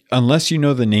 unless you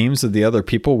know the names of the other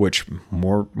people, which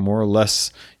more or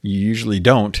less you usually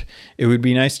don't, it would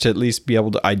be nice to at least be able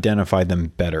to identify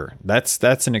them better.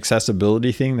 That's an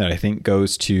accessibility thing that I think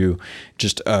goes to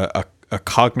just a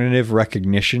cognitive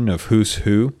recognition of who's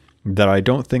who, that I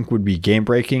don't think would be game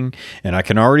breaking. And I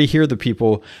can already hear the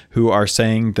people who are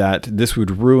saying that this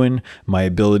would ruin my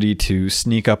ability to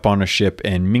sneak up on a ship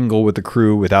and mingle with the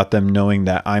crew without them knowing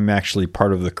that I'm actually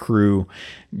part of the crew,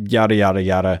 yada, yada,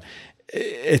 yada.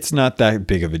 It's not that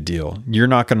big of a deal. You're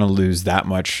not going to lose that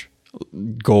much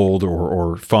gold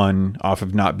or fun off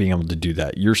of not being able to do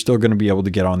that. You're still going to be able to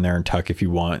get on there and tuck if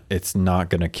you want. It's not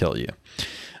going to kill you.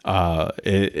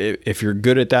 If you're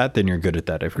good at that, then you're good at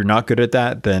that. If you're not good at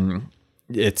that, then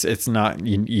it's not,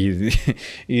 you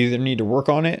either need to work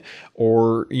on it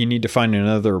or you need to find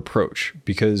another approach,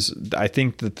 because I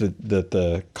think that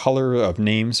the color of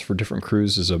names for different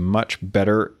crews is a much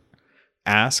better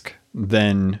ask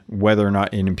than whether or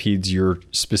not it impedes your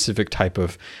specific type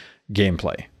of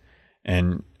gameplay.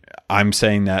 And I'm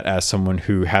saying that as someone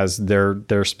who has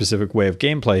their specific way of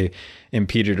gameplay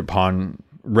impeded upon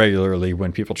regularly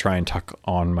when people try and tuck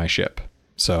on my ship.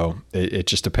 So it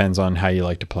just depends on how you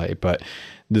like to play. But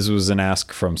this was an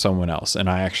ask from someone else, and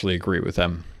I actually agree with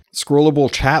them.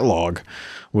 Scrollable chat log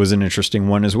was an interesting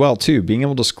one as well too. Being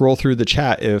able to scroll through the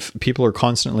chat if people are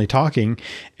constantly talking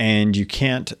and you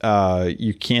can't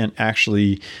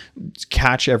actually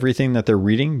catch everything that they're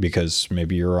reading, because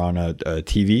maybe you're on a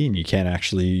TV and you can't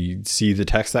actually see the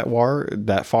text that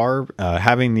far.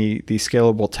 Having the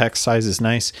scalable text size is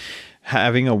nice.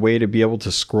 Having a way to be able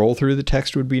to scroll through the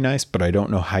text would be nice, but I don't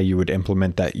know how you would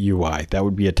implement that UI. That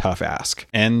would be a tough ask.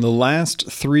 And the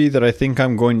last three that I think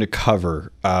I'm going to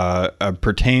cover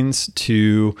pertains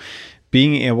to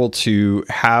being able to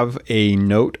have a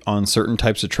note on certain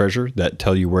types of treasure that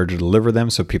tell you where to deliver them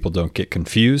so people don't get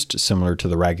confused, similar to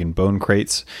the rag and bone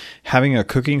crates. Having a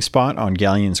cooking spot on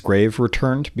Galleon's Grave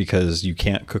returned, because you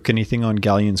can't cook anything on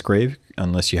Galleon's Grave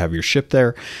unless you have your ship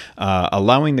there.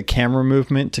 Allowing the camera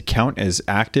movement to count as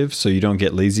active so you don't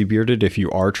get lazy bearded if you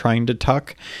are trying to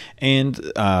tuck. And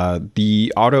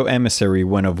the auto emissary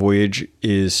when a voyage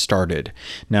is started.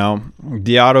 Now,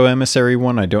 the auto emissary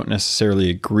one I don't necessarily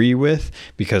agree with,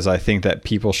 because I think that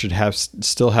people should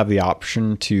still have the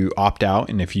option to opt out,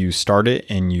 and if you start it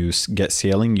and you get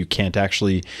sailing, you can't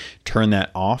actually turn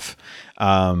that off.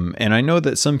 And I know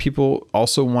that some people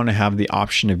also want to have the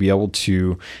option to be able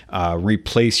to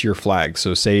replace your flag.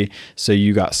 So say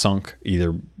you got sunk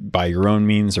either by your own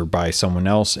means or by someone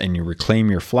else, and you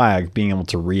reclaim your flag, being able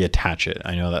to reattach it.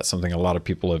 I know that's something a lot of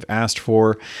people have asked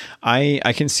for.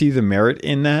 I can see the merit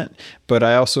in that, but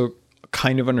I also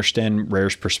kind of understand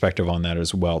Rare's perspective on that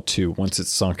as well too. Once it's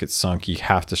sunk, it's sunk. You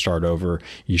have to start over.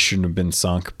 You shouldn't have been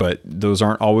sunk, but those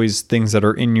aren't always things that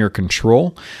are in your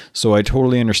control. So I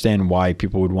totally understand why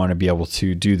people would want to be able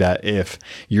to do that. If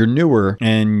you're newer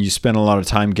and you spend a lot of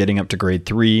time getting up to grade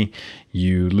 3,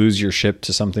 you lose your ship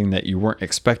to something that you weren't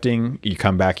expecting, you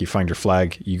come back, you find your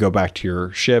flag, you go back to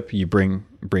your ship, you bring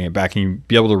it back, and you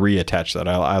be able to reattach that.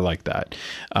 I like that.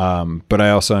 But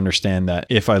I also understand that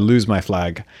if I lose my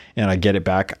flag and I get it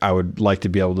back, I would like to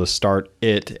be able to start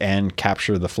it and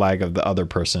capture the flag of the other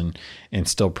person and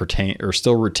still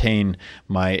retain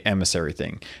my emissary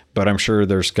thing. But I'm sure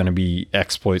there's going to be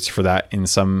exploits for that in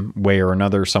some way or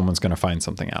another. Someone's going to find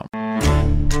something out.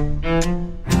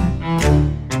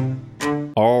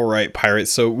 All right, pirates.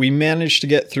 So we managed to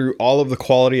get through all of the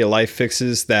quality of life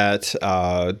fixes that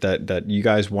you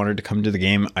guys wanted to come to the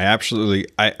game.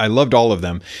 I loved all of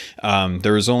them.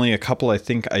 There was only a couple I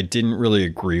think I didn't really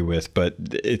agree with, but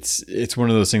it's one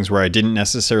of those things where I didn't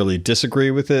necessarily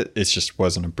disagree with it. It just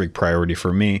wasn't a big priority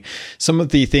for me. Some of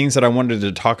the things that I wanted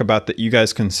to talk about that you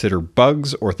guys consider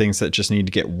bugs or things that just need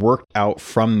to get worked out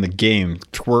from the game,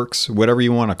 twerks, whatever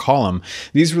you want to call them.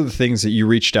 These were the things that you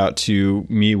reached out to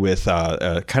me with.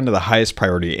 Kind of the highest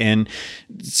priority, and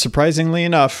surprisingly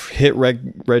enough, hit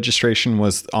registration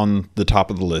was on the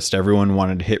top of the list. Everyone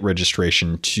wanted hit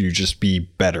registration to just be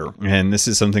better, and this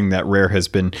is something that Rare has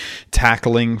been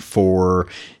tackling for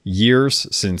years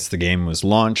since the game was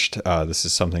launched. This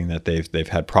is something that they've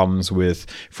had problems with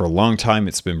for a long time.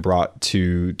 It's been brought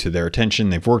to their attention.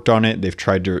 They've worked on it. They've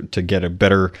tried to get a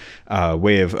better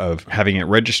way of having it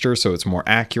register so it's more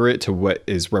accurate to what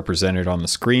is represented on the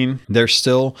screen. There's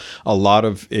still a lot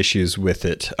of issues with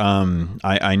it.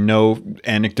 I know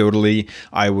anecdotally,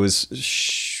 I was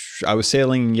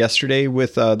sailing yesterday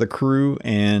with the crew,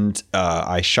 and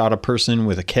I shot a person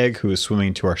with a keg who was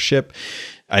swimming to our ship.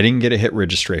 I didn't get a hit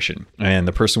registration, and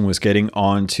the person was getting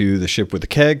onto the ship with a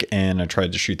keg, and I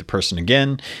tried to shoot the person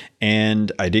again,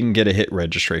 and I didn't get a hit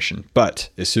registration. But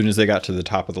as soon as they got to the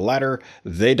top of the ladder,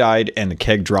 they died, and the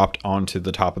keg dropped onto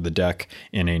the top of the deck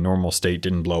in a normal state,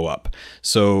 didn't blow up.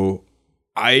 So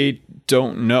I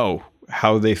don't know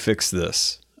how they fix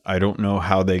this. I don't know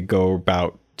how they go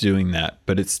about doing that,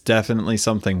 but it's definitely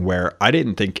something where I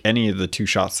didn't think any of the 2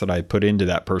 shots that I put into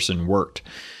that person worked,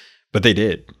 but they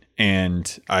did.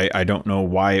 And I don't know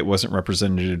why it wasn't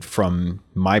represented from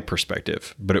my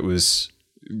perspective, but it was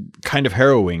kind of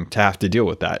harrowing to have to deal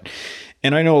with that.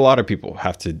 And I know a lot of people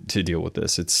have to deal with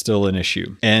this. It's still an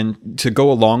issue. And to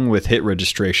go along with hit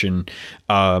registration,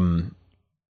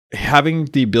 having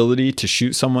the ability to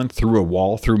shoot someone through a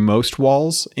wall, through most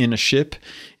walls in a ship,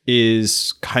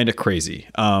 is kind of crazy.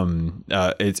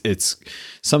 It's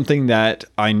something that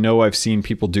I know I've seen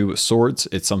people do with swords.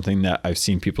 It's something that I've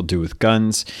seen people do with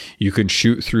guns. You can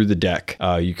shoot through the deck.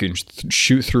 You can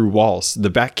shoot through walls.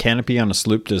 The back canopy on a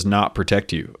sloop does not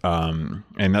protect you. And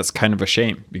that's kind of a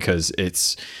shame, because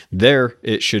it's there.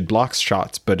 It should block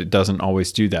shots, but it doesn't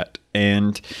always do that.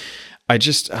 And I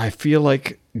feel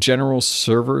like general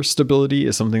server stability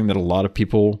is something that a lot of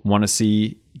people want to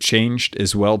see changed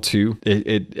as well too.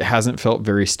 It hasn't felt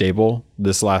very stable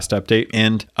this last update,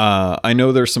 and I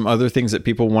know there's some other things that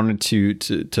people wanted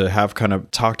to have kind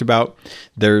of talked about.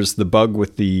 There's the bug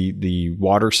with the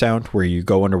water sound, where you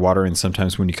go underwater and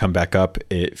sometimes when you come back up,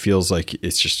 it feels like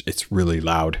it's really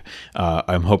loud.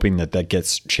 I'm hoping that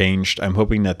gets changed. I'm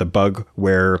hoping that the bug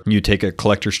where you take a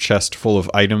collector's chest full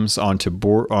of items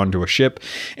onto a ship,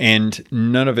 and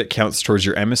none of it counts towards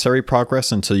your emissary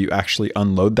progress until you actually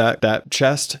unload that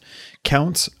chest,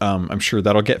 counts. I'm sure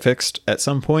that'll get fixed at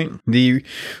some point. The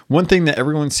one thing that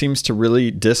everyone seems to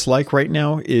really dislike right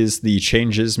now is the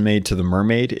changes made to the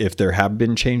mermaid, if there have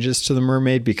been changes to the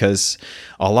mermaid, because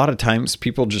a lot of times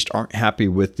people just aren't happy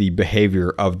with the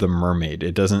behavior of the mermaid.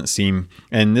 It doesn't seem,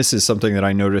 and this is something that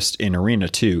I noticed in Arena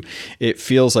too, it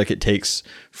feels like it takes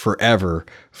forever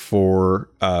for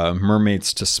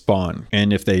mermaids to spawn,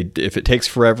 and if it takes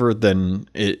forever, then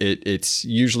it's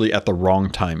usually at the wrong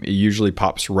time. It usually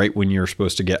pops right when you're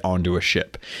supposed to get onto a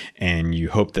ship, and you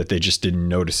hope that they just didn't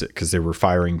notice it because they were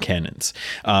firing cannons.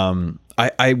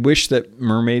 I wish that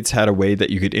mermaids had a way that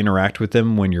you could interact with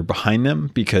them when you're behind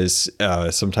them, because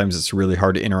sometimes it's really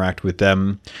hard to interact with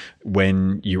them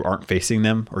when you aren't facing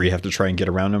them, or you have to try and get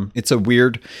around them. It's a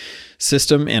weird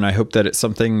system, and I hope that it's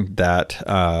something that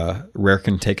Rare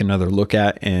can take another look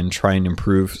at and try and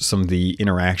improve some of the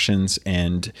interactions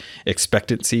and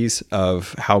expectancies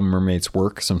of how mermaids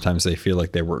work. Sometimes they feel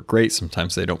like they work great,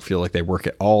 sometimes they don't feel like they work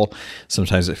at all.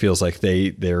 Sometimes it feels like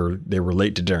they were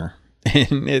late to dinner,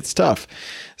 and it's tough.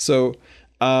 So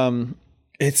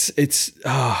it's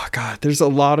oh god, there's a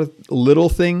lot of little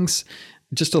things.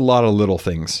 Just a lot of little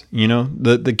things, you know.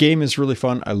 The game is really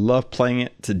fun. I love playing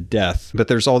it to death, but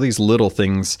there's all these little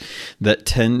things that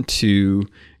tend to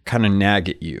kind of nag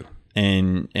at you.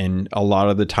 And a lot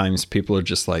of the times people are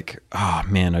just like, oh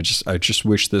man, I just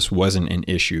wish this wasn't an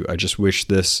issue. I just wish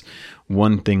this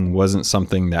one thing wasn't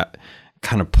something that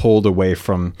kind of pulled away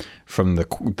from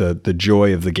the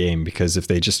joy of the game, because if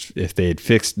they had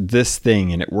fixed this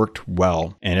thing and it worked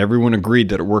well and everyone agreed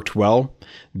that it worked well,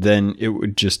 then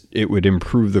it would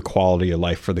improve the quality of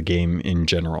life for the game in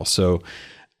general. So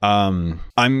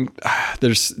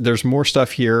there's more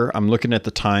stuff here. I'm looking at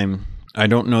the time. I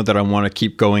don't know that I want to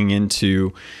keep going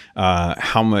into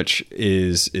how much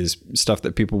is stuff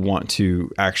that people want to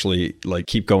actually like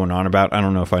keep going on about. I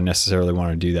don't know if I necessarily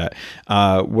want to do that.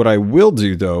 What I will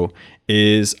do though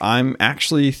is I'm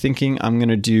actually thinking I'm going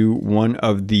to do one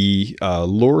of the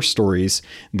lore stories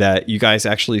that you guys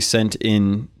actually sent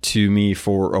in to me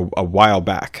for a while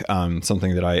back.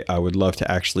 Something that I would love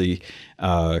to actually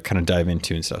kind of dive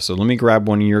into and stuff. So let me grab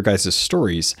one of your guys'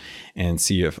 stories and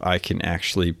see if I can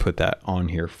actually put that on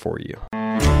here for you.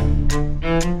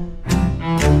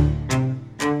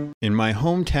 In my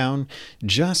hometown,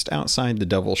 just outside the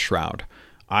Devil's Shroud,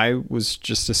 I was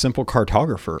just a simple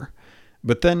cartographer.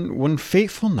 But then one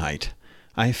fateful night,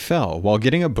 I fell while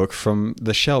getting a book from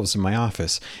the shelves in my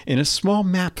office, and a small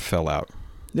map fell out.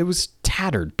 It was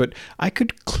tattered, but I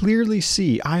could clearly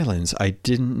see islands I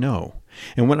didn't know.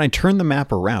 And when I turned the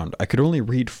map around, I could only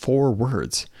read 4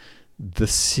 words: the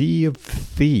Sea of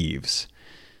Thieves.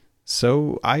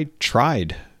 So I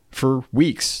tried for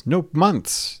weeks, no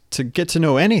months, to get to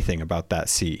know anything about that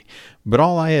sea. But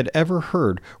all I had ever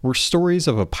heard were stories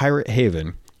of a pirate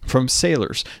haven from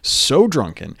sailors so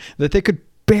drunken that they could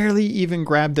barely even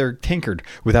grab their tankard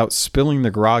without spilling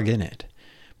the grog in it.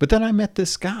 But then I met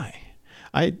this guy.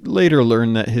 I later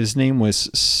learned that his name was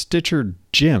Stitcher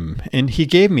Jim, and he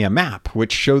gave me a map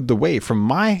which showed the way from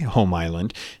my home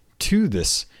island to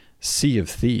this Sea of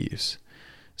Thieves.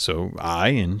 So I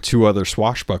and 2 other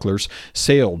swashbucklers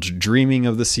sailed, dreaming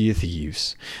of the Sea of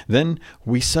Thieves. Then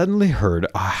we suddenly heard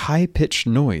a high-pitched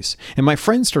noise, and my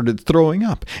friend started throwing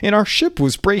up, and our ship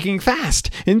was breaking fast,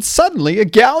 and suddenly a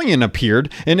galleon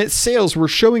appeared, and its sails were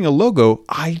showing a logo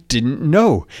I didn't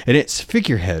know, and its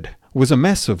figurehead was a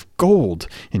mess of gold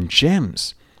and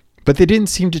gems. But they didn't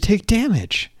seem to take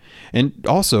damage. And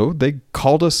also, they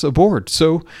called us aboard,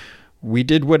 so we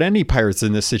did what any pirates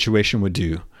in this situation would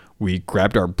do. We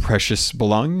grabbed our precious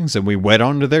belongings and we went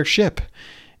onto their ship.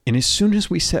 And as soon as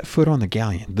we set foot on the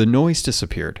galleon, the noise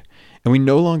disappeared, and we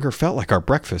no longer felt like our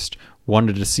breakfast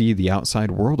wanted to see the outside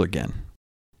world again.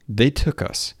 They took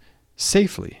us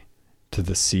safely to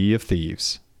the Sea of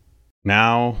Thieves.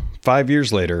 Now, 5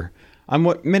 years later, I'm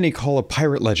what many call a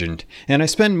pirate legend, and I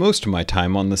spend most of my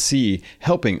time on the sea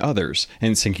helping others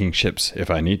and sinking ships if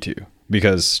I need to.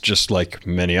 Because just like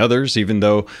many others, even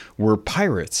though we're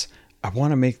pirates, I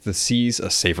want to make the seas a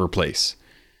safer place.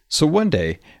 So one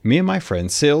day, me and my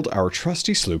friends sailed our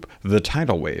trusty sloop, the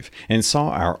Tidal Wave, and saw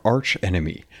our arch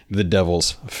enemy, the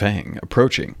Devil's Fang,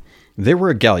 approaching. They were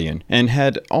a galleon and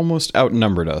had almost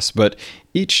outnumbered us, but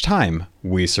each time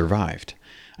we survived.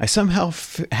 I somehow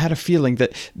had a feeling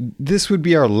that this would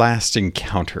be our last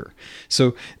encounter.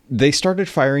 So they started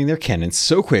firing their cannons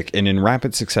so quick and in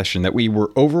rapid succession that we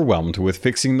were overwhelmed with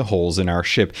fixing the holes in our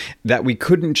ship that we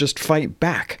couldn't just fight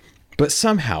back. But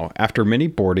somehow, after many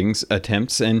boardings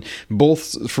attempts and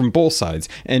from both sides,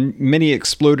 and many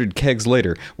exploded kegs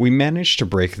later, we managed to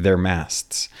break their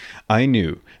masts. I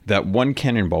knew that one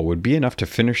cannonball would be enough to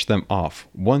finish them off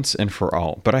once and for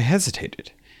all, but I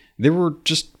hesitated. They were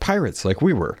just pirates like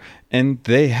we were, and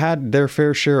they had their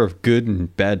fair share of good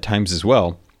and bad times as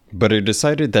well, but I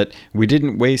decided that we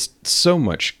didn't waste so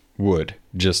much wood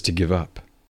just to give up.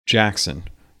 Jackson,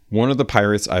 one of the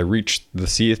pirates I reached the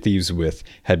Sea of Thieves with,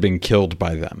 had been killed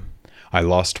by them. I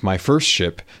lost my first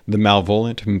ship, the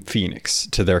Malevolent Phoenix,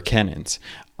 to their cannons.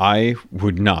 I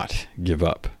would not give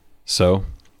up. So,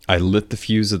 I lit the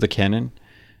fuse of the cannon.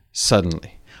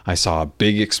 Suddenly, I saw a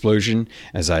big explosion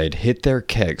as I had hit their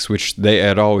kegs, which they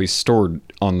had always stored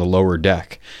on the lower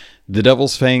deck. The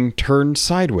Devil's Fang turned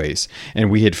sideways,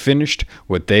 and we had finished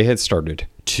what they had started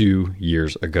 2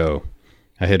 years ago.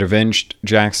 I had avenged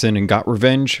Jackson and got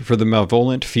revenge for the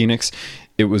Malevolent Phoenix.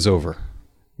 It was over.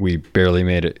 We barely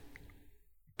made it.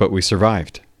 But we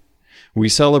survived. We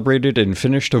celebrated and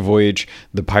finished a voyage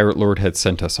the Pirate Lord had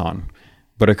sent us on.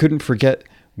 But I couldn't forget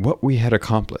what we had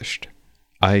accomplished.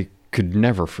 I could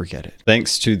never forget it.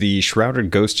 Thanks to the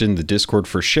Shrouded Ghost in the Discord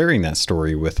for sharing that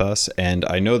story with us. And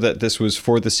I know that this was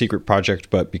for the secret project,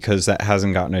 but because that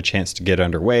hasn't gotten a chance to get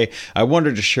underway, I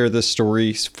wanted to share this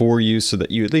story for you so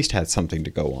that you at least had something to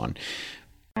go on.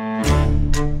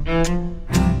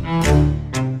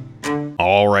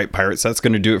 All right, pirates, that's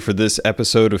going to do it for this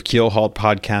episode of Keelhauled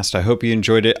Podcast. I hope you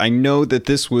enjoyed it. I know that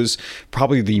this was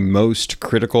probably the most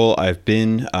critical I've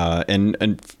been,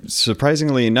 and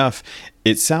surprisingly enough,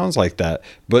 it sounds like that,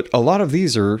 but a lot of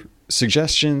these are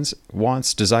suggestions,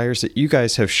 wants, desires that you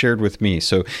guys have shared with me.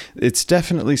 So it's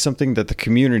definitely something that the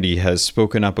community has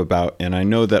spoken up about, and I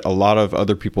know that a lot of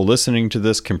other people listening to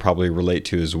this can probably relate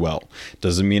to as well.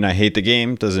 Doesn't mean I hate the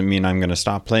game, doesn't mean I'm going to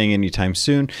stop playing anytime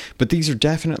soon, but these are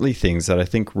definitely things that I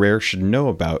think Rare should know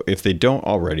about if they don't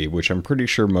already, which I'm pretty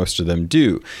sure most of them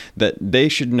do, that they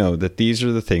should know that these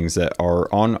are the things that are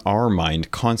on our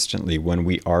mind constantly when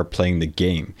we are playing the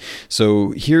game.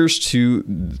 So here's to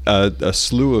a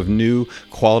slew of new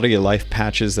quality of life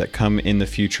patches that come in the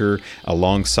future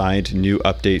alongside new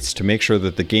updates to make sure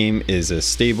that the game is as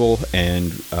stable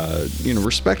and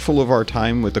respectful of our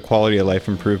time with the quality of life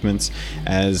improvements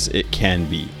as it can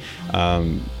be.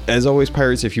 As always,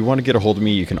 pirates, if you want to get a hold of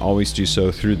me, you can always do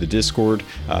so through the Discord.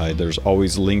 There's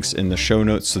always links in the show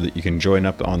notes so that you can join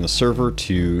up on the server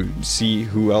to see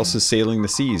who else is sailing the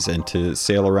seas and to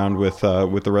sail around with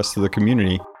the rest of the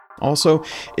community. Also,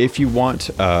 if you want,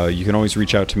 you can always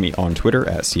reach out to me on Twitter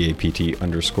at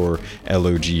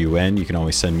CAPT_LOGUN. You can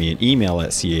always send me an email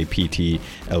at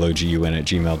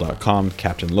CAPTLOGUN@gmail.com,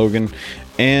 Captain Logan.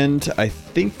 And I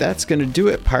think that's going to do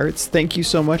it, pirates. Thank you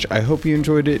so much. I hope you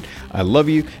enjoyed it. I love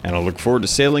you, and I look forward to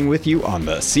sailing with you on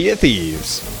the Sea of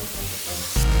Thieves.